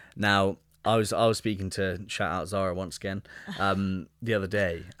 Now, I was speaking to, shout out Zara once again, the other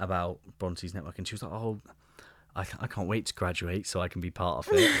day about Bronte's network, and she was like, oh, I can't wait to graduate so I can be part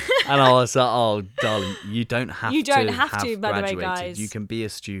of it. And I was like, oh, darling, you don't have to by the way, guys. You can be a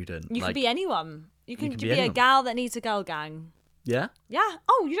student. You can be anyone. You can be a gal that needs a girl gang. Yeah? Yeah.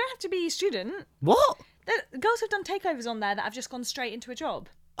 Oh, you don't have to be a student. What? Girls have done takeovers on there that have just gone straight into a job.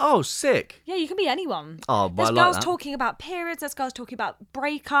 Oh, sick. Yeah, you can be anyone. Oh, but there's girls talking about periods, there's girls talking about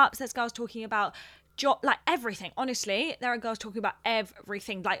breakups, there's girls talking about like everything. Honestly, there are girls talking about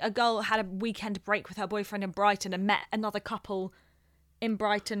everything. Like a girl had a weekend break with her boyfriend in Brighton and met another couple in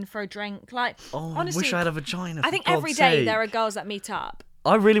Brighton for a drink. Like, honestly, I wish I had a vagina. I think every day there are girls that meet up.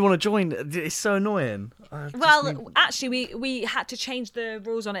 I really want to join. It's so annoying. Actually, we had to change the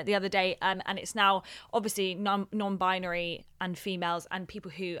rules on it the other day, and it's now obviously non-binary and females and people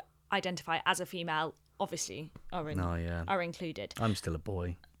who identify as a female obviously are included. I'm still a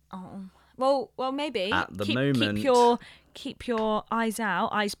boy. Oh well, maybe at the moment. Keep your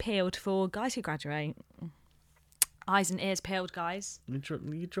eyes peeled for guys who graduate. Eyes and ears peeled, guys. You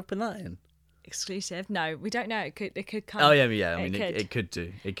dropping that in? Exclusive? No, we don't know. It could come. Oh yeah. I mean, it could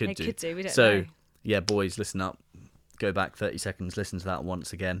do. It could do. We don't know. So yeah, boys, listen up. Go back 30 seconds. Listen to that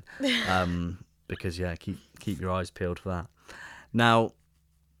once again, because keep your eyes peeled for that. Now,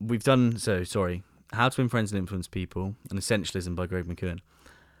 we've done How to Win Friends and Influence People and Essentialism by Greg McKeown.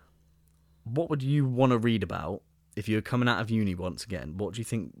 What would you want to read about if you were coming out of uni once again? What do you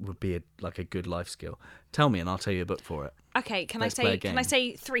think would be a good life skill? Tell me, and I'll tell you a book for it. Okay, can I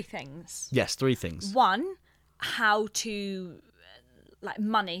say 3 things? Yes, 3 things. 1, how to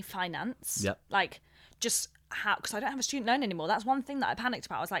money, finance. Yep. Like just how, because I don't have a student loan anymore. That's one thing that I panicked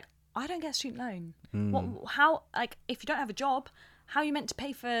about. I was like, I don't get a student loan. How if you don't have a job, how are you meant to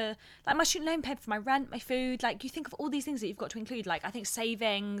pay for my student loan paid for my rent, my food? Like you think of all these things that you've got to include. Like I think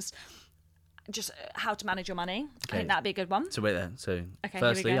savings, just how to manage your money. Okay. I think that'd be a good one. So wait there. So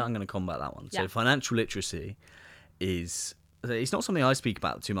firstly, I'm going to combat that one. Yeah. So financial literacy it's not something I speak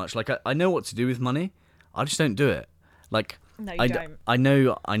about too much. Like I know what to do with money, I just don't do it. Like no, you don't. I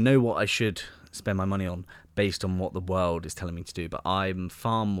know what I should spend my money on based on what the world is telling me to do, but I'm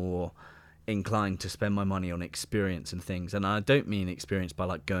far more inclined to spend my money on experience and things. And I don't mean experience by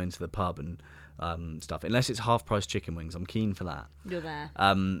like going to the pub and stuff. Unless it's half price chicken wings, I'm keen for that. You're there.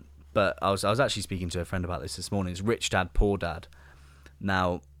 But I was actually speaking to a friend about this morning. It's Rich Dad Poor Dad.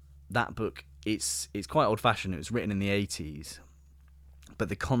 Now that book, it's quite old fashioned. It was written in the 80s, but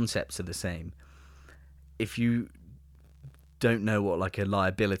the concepts are the same. If you don't know what like a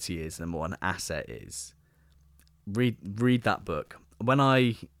liability is and what an asset is, read that book.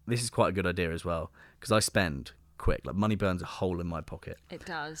 This is quite a good idea as well, because I spend quick. Like money burns a hole in my pocket. It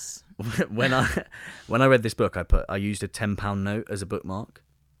does. When I read this book, I used a £10 note as a bookmark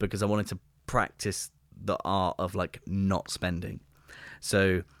because I wanted to practice the art of like not spending.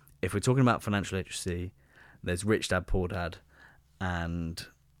 So if we're talking about financial literacy, there's Rich Dad, Poor Dad, and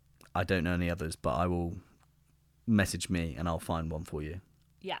I don't know any others, but I will message me and I'll find one for you.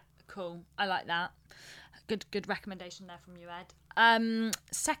 Yeah, cool. I like that. Good recommendation there from you, Ed.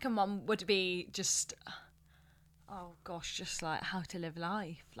 Second one would be just, oh gosh, just like how to live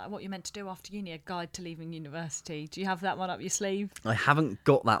life, like what you're meant to do after uni, a guide to leaving university. Do you have that one up your sleeve? I haven't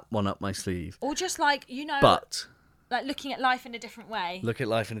got that one up my sleeve. Or just like, But like looking at life in a different way. look at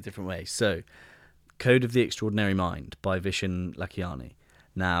life in a different way. So, Code of the Extraordinary Mind by Vishen Lakhiani.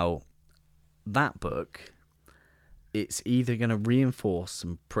 Now, that book, it's either going to reinforce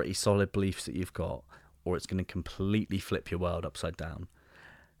some pretty solid beliefs that you've got, or it's going to completely flip your world upside down.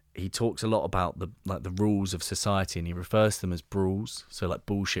 He talks a lot about the rules of society, and he refers to them as brawls, so like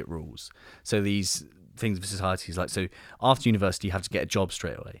bullshit rules. So these things of society is like, so after university you have to get a job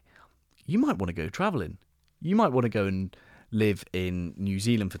straight away. You might want to go travelling. You might want to go and live in New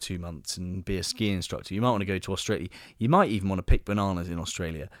Zealand for 2 months and be a ski instructor. You might want to go to Australia. You might even want to pick bananas in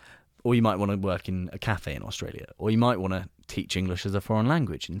Australia. Or you might want to work in a cafe in Australia. Or you might want to teach English as a foreign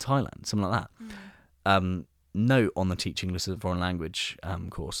language in Thailand, something like that. Note on the Teach English as a Foreign Language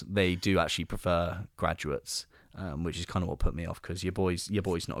course, they do actually prefer graduates, which is kind of what put me off, because your boy's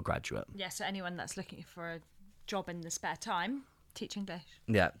not a graduate. Yeah, so anyone that's looking for a job in the spare time, teach English.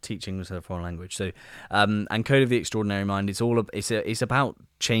 Yeah, Teach English as a Foreign Language. So, and Code of the Extraordinary Mind, it's about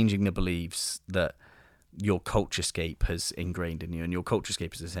changing the beliefs that your culturescape has ingrained in you, and your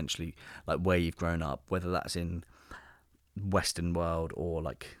culturescape is essentially like where you've grown up, whether that's in Western world or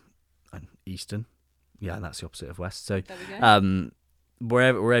like an Eastern. Yeah, that's the opposite of West. So, There we go.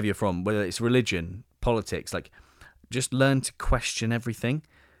 wherever you're from, whether it's religion, politics, like just learn to question everything.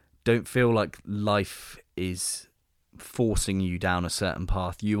 Don't feel like life is forcing you down a certain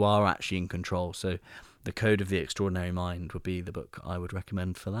path. You are actually in control. So, The Code of the Extraordinary Mind would be the book I would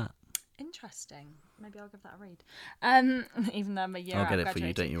recommend for that. Interesting. Maybe I'll give that a read. Even though I'm a year I'll out get of it for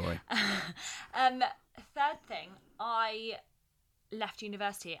you, don't you worry. Third thing, I left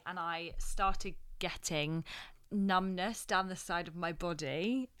university and I started getting numbness down the side of my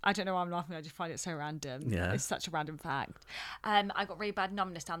body. I don't know why I'm laughing, I just find it so random. Yeah. It's such a random fact. I got really bad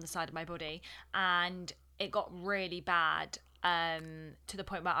numbness down the side of my body, and it got really bad to the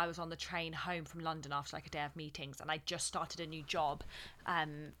point where I was on the train home from London after like a day of meetings, and I just started a new job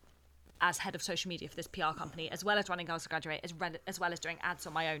as head of social media for this PR company, as well as running Girls to Graduate, as well as doing ads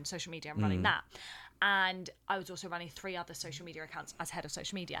on my own social media and running that. And I was also running 3 other social media accounts as head of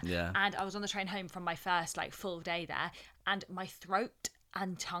social media. Yeah. And I was on the train home from my first like full day there, and my throat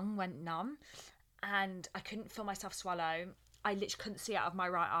and tongue went numb, and I couldn't feel myself swallow. I literally couldn't see out of my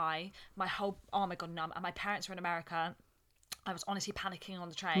right eye. My whole arm had gone numb, and my parents were in America. I was honestly panicking on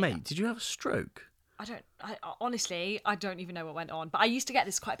the train. Mate, did you have a stroke? I honestly, I don't even know what went on, but I used to get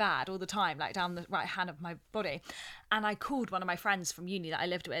this quite bad all the time, like down the right hand of my body. And I called one of my friends from uni that I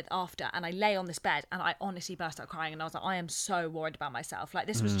lived with after, and I lay on this bed and I honestly burst out crying, and I was like, I am so worried about myself. Like,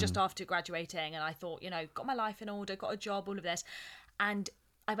 this was just after graduating, and I thought, got my life in order, got a job, all of this. And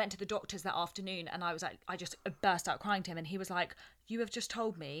I went to the doctors that afternoon, and I was like, I just burst out crying to him, and he was like, you have just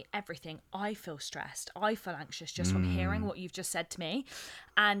told me everything. I feel stressed. I feel anxious just from hearing what you've just said to me.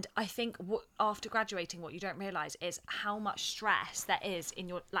 And I think after graduating, what you don't realise is how much stress there is in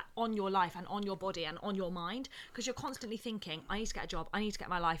your on your life and on your body and on your mind, because you're constantly thinking, I need to get a job, I need to get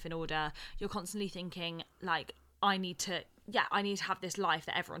my life in order. You're constantly thinking like, I need to have this life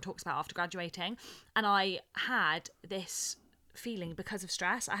that everyone talks about after graduating. And I had this feeling because of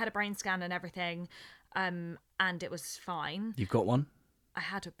stress. I had a brain scan and everything, and it was fine. You've got one? I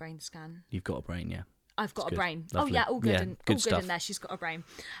had a brain scan. You've got a brain, yeah. I've got That's a good. brain. Lovely. Oh yeah, all good, Yeah, and good all good stuff. in there. She's got a brain.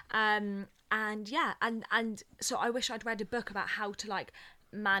 And so I wish I'd read a book about how to like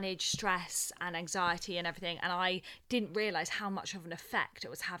manage stress and anxiety and everything, and I didn't realize how much of an effect it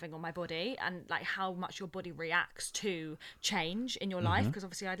was having on my body, and like how much your body reacts to change in your life. Because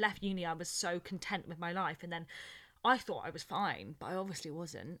obviously I'd left uni, I was so content with my life, and then I thought I was fine, but I obviously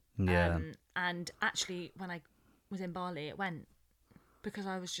wasn't. Yeah. And actually, when I was in Bali, it went, because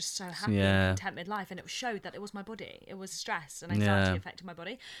I was just so happy Yeah. and content with life, and it showed that it was my body. It was stress and anxiety Yeah. affecting my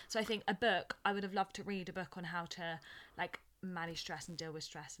body. So I think I would have loved to read a book on how to like manage stress and deal with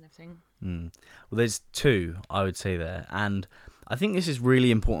stress and everything. Well, there's 2, I would say there. And I think this is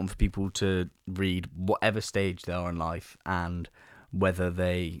really important for people to read whatever stage they are in life, and whether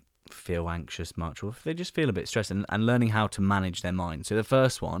they feel anxious much or if they just feel a bit stressed, and learning how to manage their mind. So the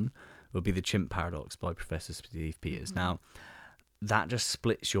first one would be The Chimp Paradox by Professor Steve Peters. Now, that just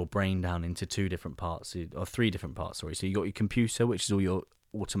splits your brain down into 2 different parts, or 3 different parts, sorry. So you got your computer, which is all your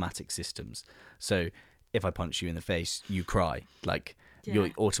automatic systems. So if I punch you in the face, you cry. Like, You're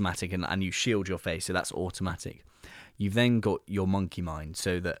automatic, and you shield your face, so that's automatic. You've then got your monkey mind,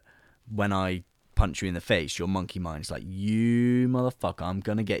 so that when I punch you in the face, your monkey mind's like, you motherfucker, I'm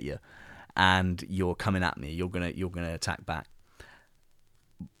gonna get you, and you're coming at me. You're gonna attack back.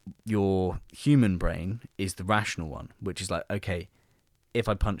 Your human brain is the rational one, which is like, okay, if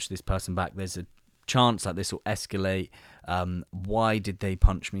I punch this person back, there's a chance that this will escalate. Why did they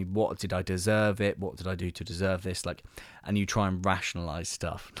punch me? What did I deserve it? What did I do to deserve this? Like, and you try and rationalize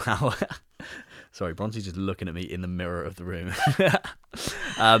stuff. Now, sorry, Bronte's just looking at me in the mirror of the room.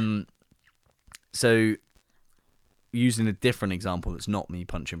 So, using a different example that's not me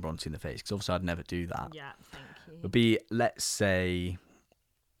punching Bronte in the face, because obviously I'd never do that. Yeah, thank you. Would be, let's say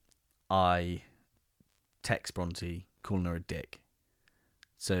I text Bronte calling her a dick.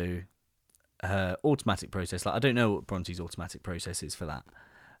 So her automatic process, like, I don't know what Bronte's automatic process is for that,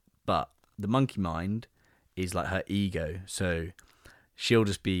 but the monkey mind is like her ego. So she'll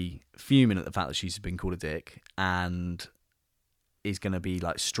just be fuming at the fact that she's been called a dick and is going to be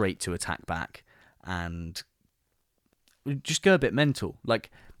like straight to attack back and just go a bit mental.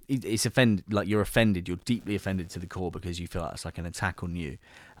 Like, it's offended, like you're offended, you're deeply offended to the core because you feel like it's like an attack on you,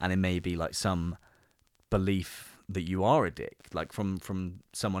 and it may be like some belief that you are a dick, like from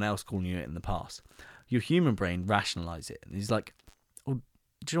someone else calling you it in the past. Your human brain rationalize it, and he's like, oh,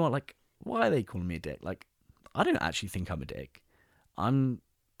 do you know what, like, why are they calling me a dick? Like, I don't actually think I'm a dick. I'm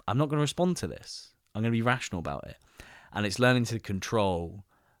not going to respond to this. I'm going to be rational about it. And it's learning to control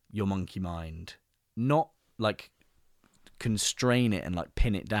your monkey mind, not like constrain it and like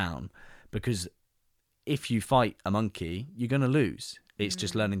pin it down, because if you fight a monkey, you're going to lose. It's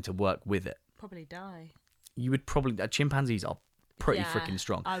just learning to work with it. Probably die. You would probably... chimpanzees are pretty freaking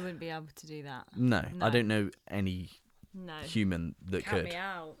strong. I wouldn't be able to do that. No, I don't know any human that Count could. me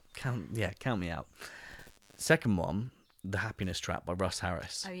out. Count me out. Second one, The Happiness Trap by Russ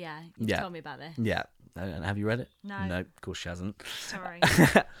Harris. Oh, yeah. You told me about this. Yeah. And have you read it? No. No, of course she hasn't. Sorry.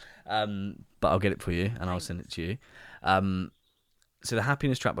 But I'll get it for you, and I'll send it to you. So The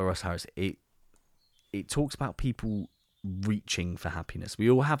Happiness Trap by Russ Harris, it talks about people reaching for happiness. We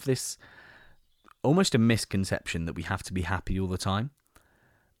all have this almost a misconception that we have to be happy all the time.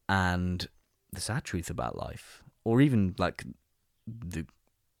 And the sad truth about life, or even like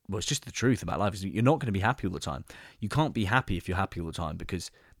it's just the truth about life, is you're not going to be happy all the time. You can't be happy if you're happy all the time, because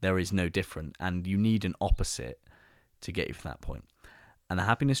there is no different, and you need an opposite to get you from that point. And the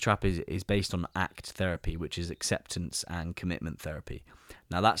happiness trap is based on ACT therapy, which is acceptance and commitment therapy.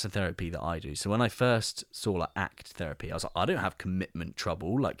 Now, that's a therapy that I do. So when I first saw like ACT therapy, I was like, I don't have commitment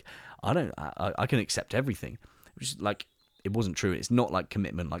trouble. Like, I can accept everything. Which is like, it wasn't true. It's not like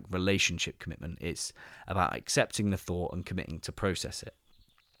commitment, like relationship commitment. It's about accepting the thought and committing to process it.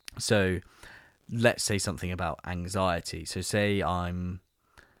 So let's say something about anxiety. So say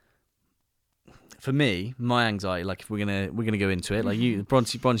for me, my anxiety, like, if we're gonna go into it, like, you,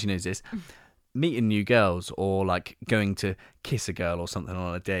 Bronte knows this, meeting new girls or like going to kiss a girl or something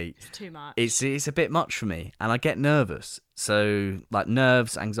on a date, It's too much. It's a bit much for me, and I get nervous. So like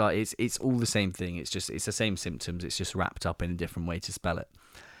nerves, anxiety, it's all the same thing. It's the same symptoms. It's just wrapped up in a different way to spell it.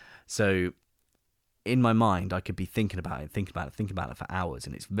 So in my mind, I could be thinking about it for hours,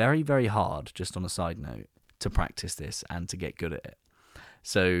 and it's very, very hard, just on a side note, to practice this and to get good at it.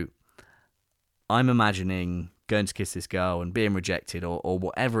 So I'm imagining going to kiss this girl and being rejected or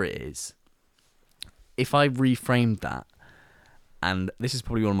whatever it is. If I reframed that, and this is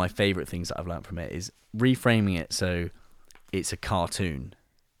probably one of my favourite things that I've learned from it, is reframing it so it's a cartoon.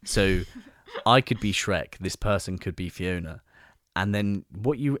 So I could be Shrek, this person could be Fiona, and then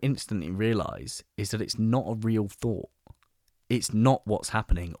what you instantly realise is that it's not a real thought. It's not what's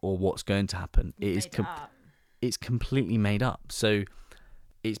happening or what's going to happen. It's completely made up. So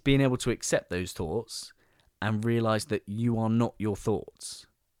it's being able to accept those thoughts and realise that you are not your thoughts.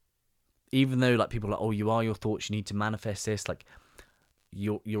 Even though like people are like, oh, you are your thoughts, you need to manifest this, like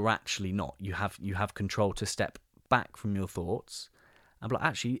you're actually not. You have control to step back from your thoughts and be like,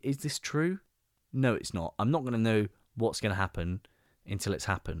 actually, is this true? No, it's not. I'm not going to know what's going to happen until it's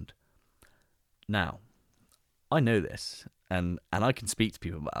happened. Now, I know this, and I can speak to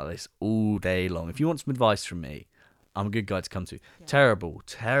people about this all day long. If you want some advice from me, I'm a good guy to come to. Yeah.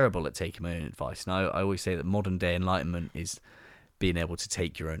 Terrible at taking my own advice. And I always say that modern day enlightenment is being able to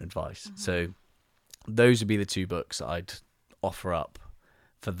take your own advice. Mm-hmm. So those would be the two books I'd offer up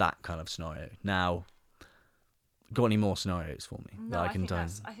for that kind of scenario. Now, got any more scenarios for me? No, I think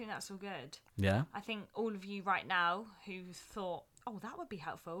that's all good. Yeah? I think all of you right now who thought Oh, that would be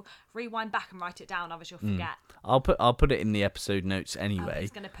helpful. Rewind back and write it down, otherwise you'll forget. I'll put it in the episode notes Oh, anyway.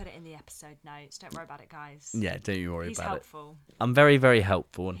 he's going to put it in the episode notes. Don't worry about it, guys. Yeah, don't you worry He's about helpful. it. I'm very, very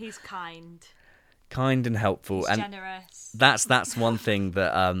helpful and He's kind. and helpful. He's And generous. that's one thing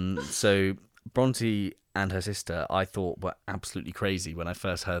that so Bronte and her sister I thought were absolutely crazy when I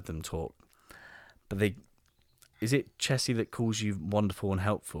first heard them talk. But is it Chessie that calls you wonderful and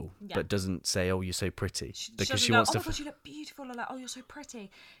helpful, but doesn't say, "Oh, you're so pretty," because she wants to. to. Oh my God, you look beautiful. Or like, oh, you're so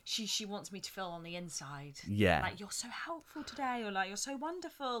pretty. She wants me to feel on the inside. Yeah. Like, you're so helpful today, or like, you're so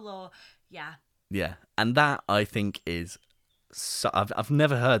wonderful, or yeah. Yeah, and that I think is. So, I've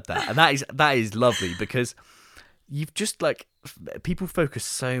never heard that, and that is lovely because you've just like people focus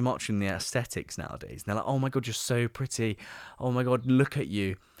so much on the aesthetics nowadays. And they're like, "Oh my God, you're so pretty. Oh my God, look at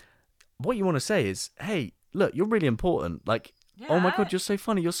you." What you want to say is, "Hey, look, you're really important. Like, oh my God, you're so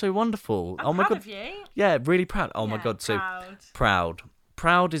funny. You're so wonderful. I'm oh my proud God, of you." yeah, really proud. Oh my Yeah, God, so proud. proud.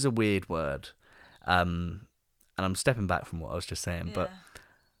 Proud is a weird word, and I'm stepping back from what I was just saying, but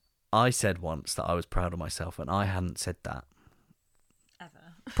I said once that I was proud of myself, and I hadn't said that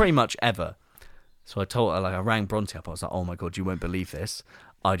Ever. pretty much ever. So I told her, like, I rang Bronte up. I was like, "Oh my God, you won't believe this.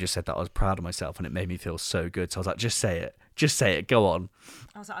 I just said that I was proud of myself, and it made me feel so good." So I was like, "Just say it. Just say it. Go on."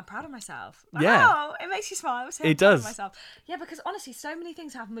 I was like, I'm proud of myself. Yeah. Wow, it makes you smile. It does. Myself. Yeah, because honestly, so many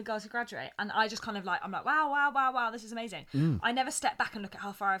things happen with girls who graduate, and I just kind of like, I'm like, wow, this is amazing. I never step back and look at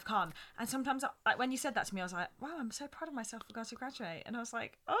how far I've come. And sometimes, like when you said that to me, I was like, wow, I'm so proud of myself for girls who graduate. And I was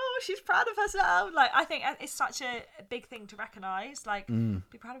like, oh, she's proud of herself. Like, I think it's such a big thing to recognise. Like,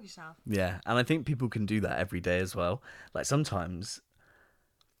 be proud of yourself. Yeah, and I think people can do that every day as well. Like sometimes,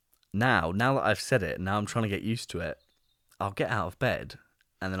 now that I've said it, now I'm trying to get used to it. I'll get out of bed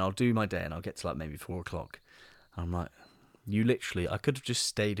and then I'll do my day and I'll get to like maybe 4:00. And I'm like, I could have just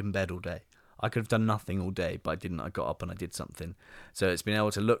stayed in bed all day. I could have done nothing all day, but I didn't. I got up and I did something. So it's been able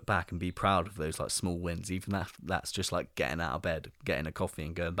to look back and be proud of those like small wins. Even that's just like getting out of bed, getting a coffee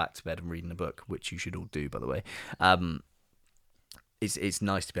and going back to bed and reading a book, which you should all do, by the way. It's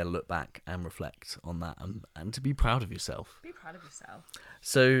nice to be able to look back and reflect on that and to be proud of yourself. Be proud of yourself.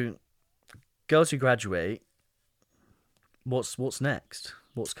 So, girls who graduate, what's next?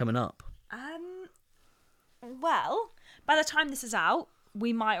 What's coming up? Well, by the time this is out,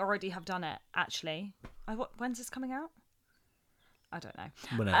 we might already have done it, actually. When's this coming out? I don't know.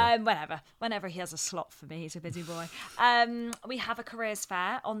 Whenever he has a slot for me, he's a busy boy. We have a careers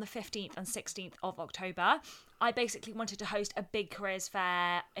fair on the 15th and 16th of October. I basically wanted to host a big careers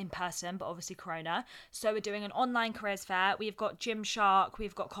fair in person, but obviously Corona. So we're doing an online careers fair. We've got Gymshark,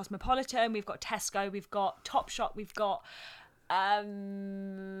 we've got Cosmopolitan, we've got Tesco, we've got Topshop, we've got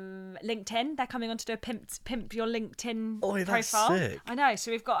LinkedIn. They're coming on to do a pimp your LinkedIn that's profile. sick. I know.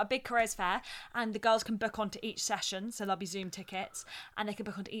 So we've got a big careers fair, and the girls can book onto each session. So there'll be Zoom tickets, and they can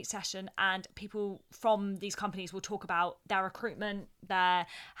book onto each session, and people from these companies will talk about their recruitment,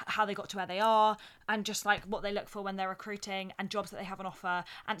 how they got to where they are, and just like what they look for when they're recruiting, and jobs that they have on offer.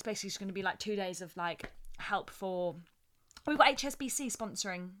 And it's basically just going to be like 2 days of like help for. We've got HSBC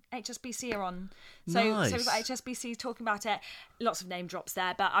sponsoring. HSBC are on. So we've got HSBC talking about it. Lots of name drops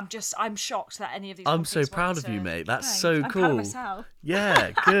there, but I'm shocked that any of these. I'm so proud of you, mate. That's so cool. I'm proud of myself. Yeah,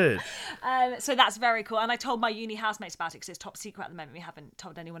 good. So that's very cool. And I told my uni housemates about it because it's top secret at the moment. We haven't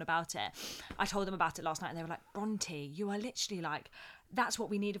told anyone about it. I told them about it last night and they were like, Bronte, you are literally like, that's what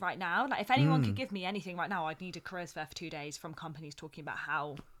we need right now. Like if anyone could give me anything right now, I'd need a careers fair for 2 days from companies talking about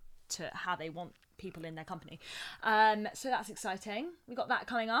how they want people in their company. So that's exciting. We got that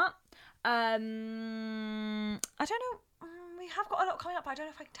coming up. I don't know. We have got a lot coming up, but I don't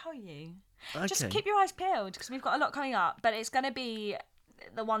know if I can tell you. Okay. Just keep your eyes peeled because we've got a lot coming up, but it's going to be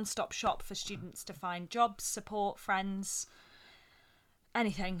the one-stop shop for students to find jobs, support, friends,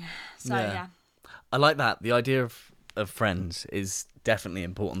 anything. So yeah. I like that. The idea of friends is definitely an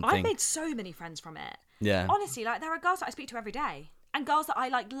important thing. I've made so many friends from it. Yeah. Honestly, like there are girls that I speak to every day. And girls that I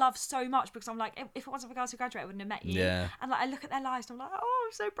like love so much because I'm like, if it wasn't for girls who graduate, I wouldn't have met you. Yeah. And like I look at their lives and I'm like, oh,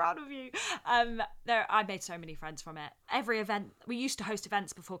 I'm so proud of you. I made so many friends from it. Every event, we used to host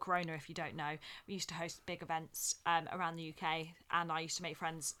events before Corona, if you don't know. We used to host big events around the UK, and I used to make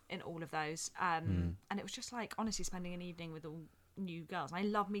friends in all of those. And it was just like honestly spending an evening with all new girls. And I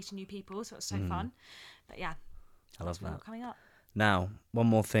love meeting new people, so it was so fun. But yeah, I love that. Coming up. Now, one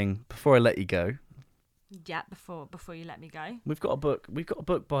more thing before I let you go. Yeah, before you let me go. We've got a book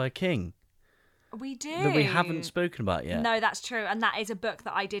by a king. We do. That we haven't spoken about yet. No, that's true. And that is a book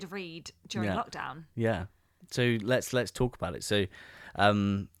that I did read during lockdown. Yeah. So let's talk about it. So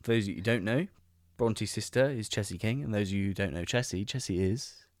for those of you who don't know, Bronte's sister is Chessie King, and those of you who don't know Chessie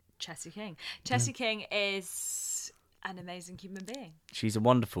is Chessie King. Chessie King is an amazing human being. She's a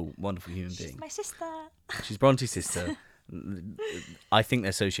wonderful, wonderful human being. She's my sister. She's Bronte's sister. I think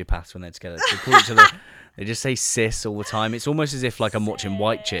they're sociopaths when they're together. They call each other. They just say sis all the time. It's almost as if like I'm watching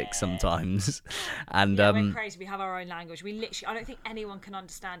White Chicks sometimes. And we're crazy. We have our own language. We literally, I don't think anyone can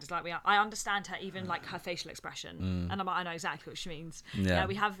understand us like we are. I understand her, even like her facial expression, and I know exactly what she means. Yeah,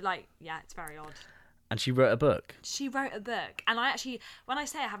 we have it's very odd. And she wrote a book. She wrote a book. And I actually, when I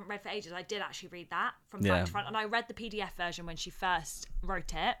say I haven't read for ages, I did actually read that from front to front. And I read the PDF version when she first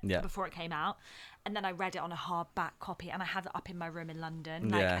wrote it, before it came out. And then I read it on a hardback copy. And I have it up in my room in London.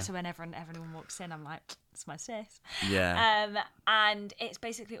 So whenever everyone walks in, I'm like, it's my sis. Yeah. And it's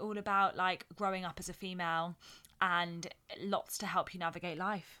basically all about like growing up as a female and lots to help you navigate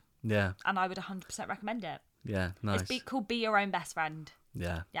life. Yeah. And I would 100% recommend it. Yeah, nice. It's called Be Your Own Best Friend.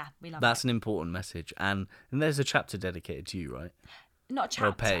 Yeah. Yeah, we love it. That's an important message. And there's a chapter dedicated to you, right? Not a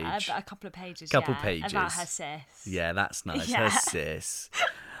chapter, but a couple of pages. Pages. About her sis. Yeah, that's nice. Her sis.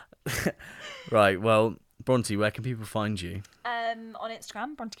 Right, well, Bronte, where can people find you? On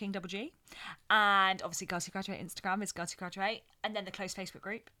Instagram, Bronte King Double G. And obviously Girls Who Graduate Instagram is Girls Who Graduate. And then the closed Facebook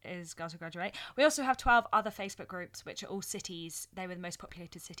group is Girls Who Graduate. We also have 12 other Facebook groups, which are all cities. They were the most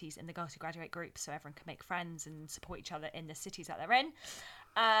populated cities in the Girls Who Graduate group, so everyone can make friends and support each other in the cities that they're in.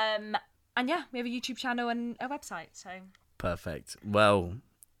 And yeah, we have a YouTube channel and a website, so... Perfect. Well,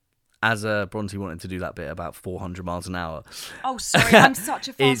 as Bronte wanted to do that bit about 400 miles an hour. Oh, sorry, I'm such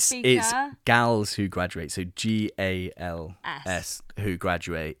a fast speaker. It's Gals Who Graduate, so GALS Who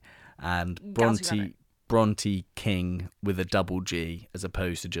Graduate, and Bronte King with a double G as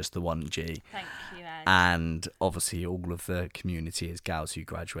opposed to just the one G. Thank you, Ed. And obviously all of the community is Gals Who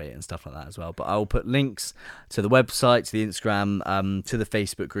Graduate and stuff like that as well. But I'll put links to the website, to the Instagram, to the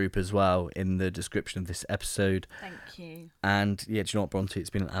Facebook group as well in the description of this episode. Thank you. And yeah, do you know what, Bronte? It's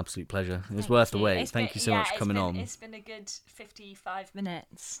been an absolute pleasure. It was worth the wait. Thank you so much for coming on. It's been a good 55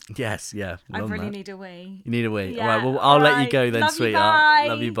 minutes. Yes, yeah. I really need a wee. You need a wee. Yeah. All right, well, I'll let you go then, Love sweetheart. You,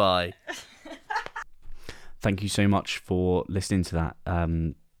 Love you, bye. Thank you so much for listening to that.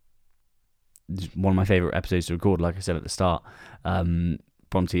 One of my favourite episodes to record, like I said at the start.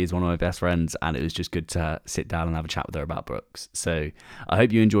 Bronte is one of my best friends, and it was just good to sit down and have a chat with her about books. So I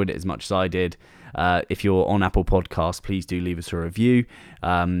hope you enjoyed it as much as I did. If you're on Apple Podcasts, please do leave us a review.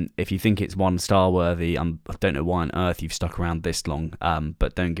 If you think it's 1-star worthy, I don't know why on earth you've stuck around this long,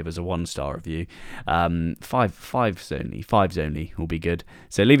 but don't give us a 1-star review. Fives only will be good.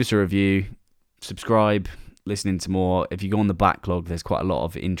 So leave us a review, subscribe, listening to more. If you go on the backlog, there's quite a lot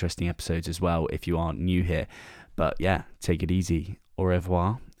of interesting episodes as well if you aren't new here. But yeah, take it easy. Au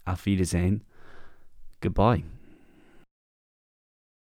revoir. Auf Wiedersehen. Goodbye.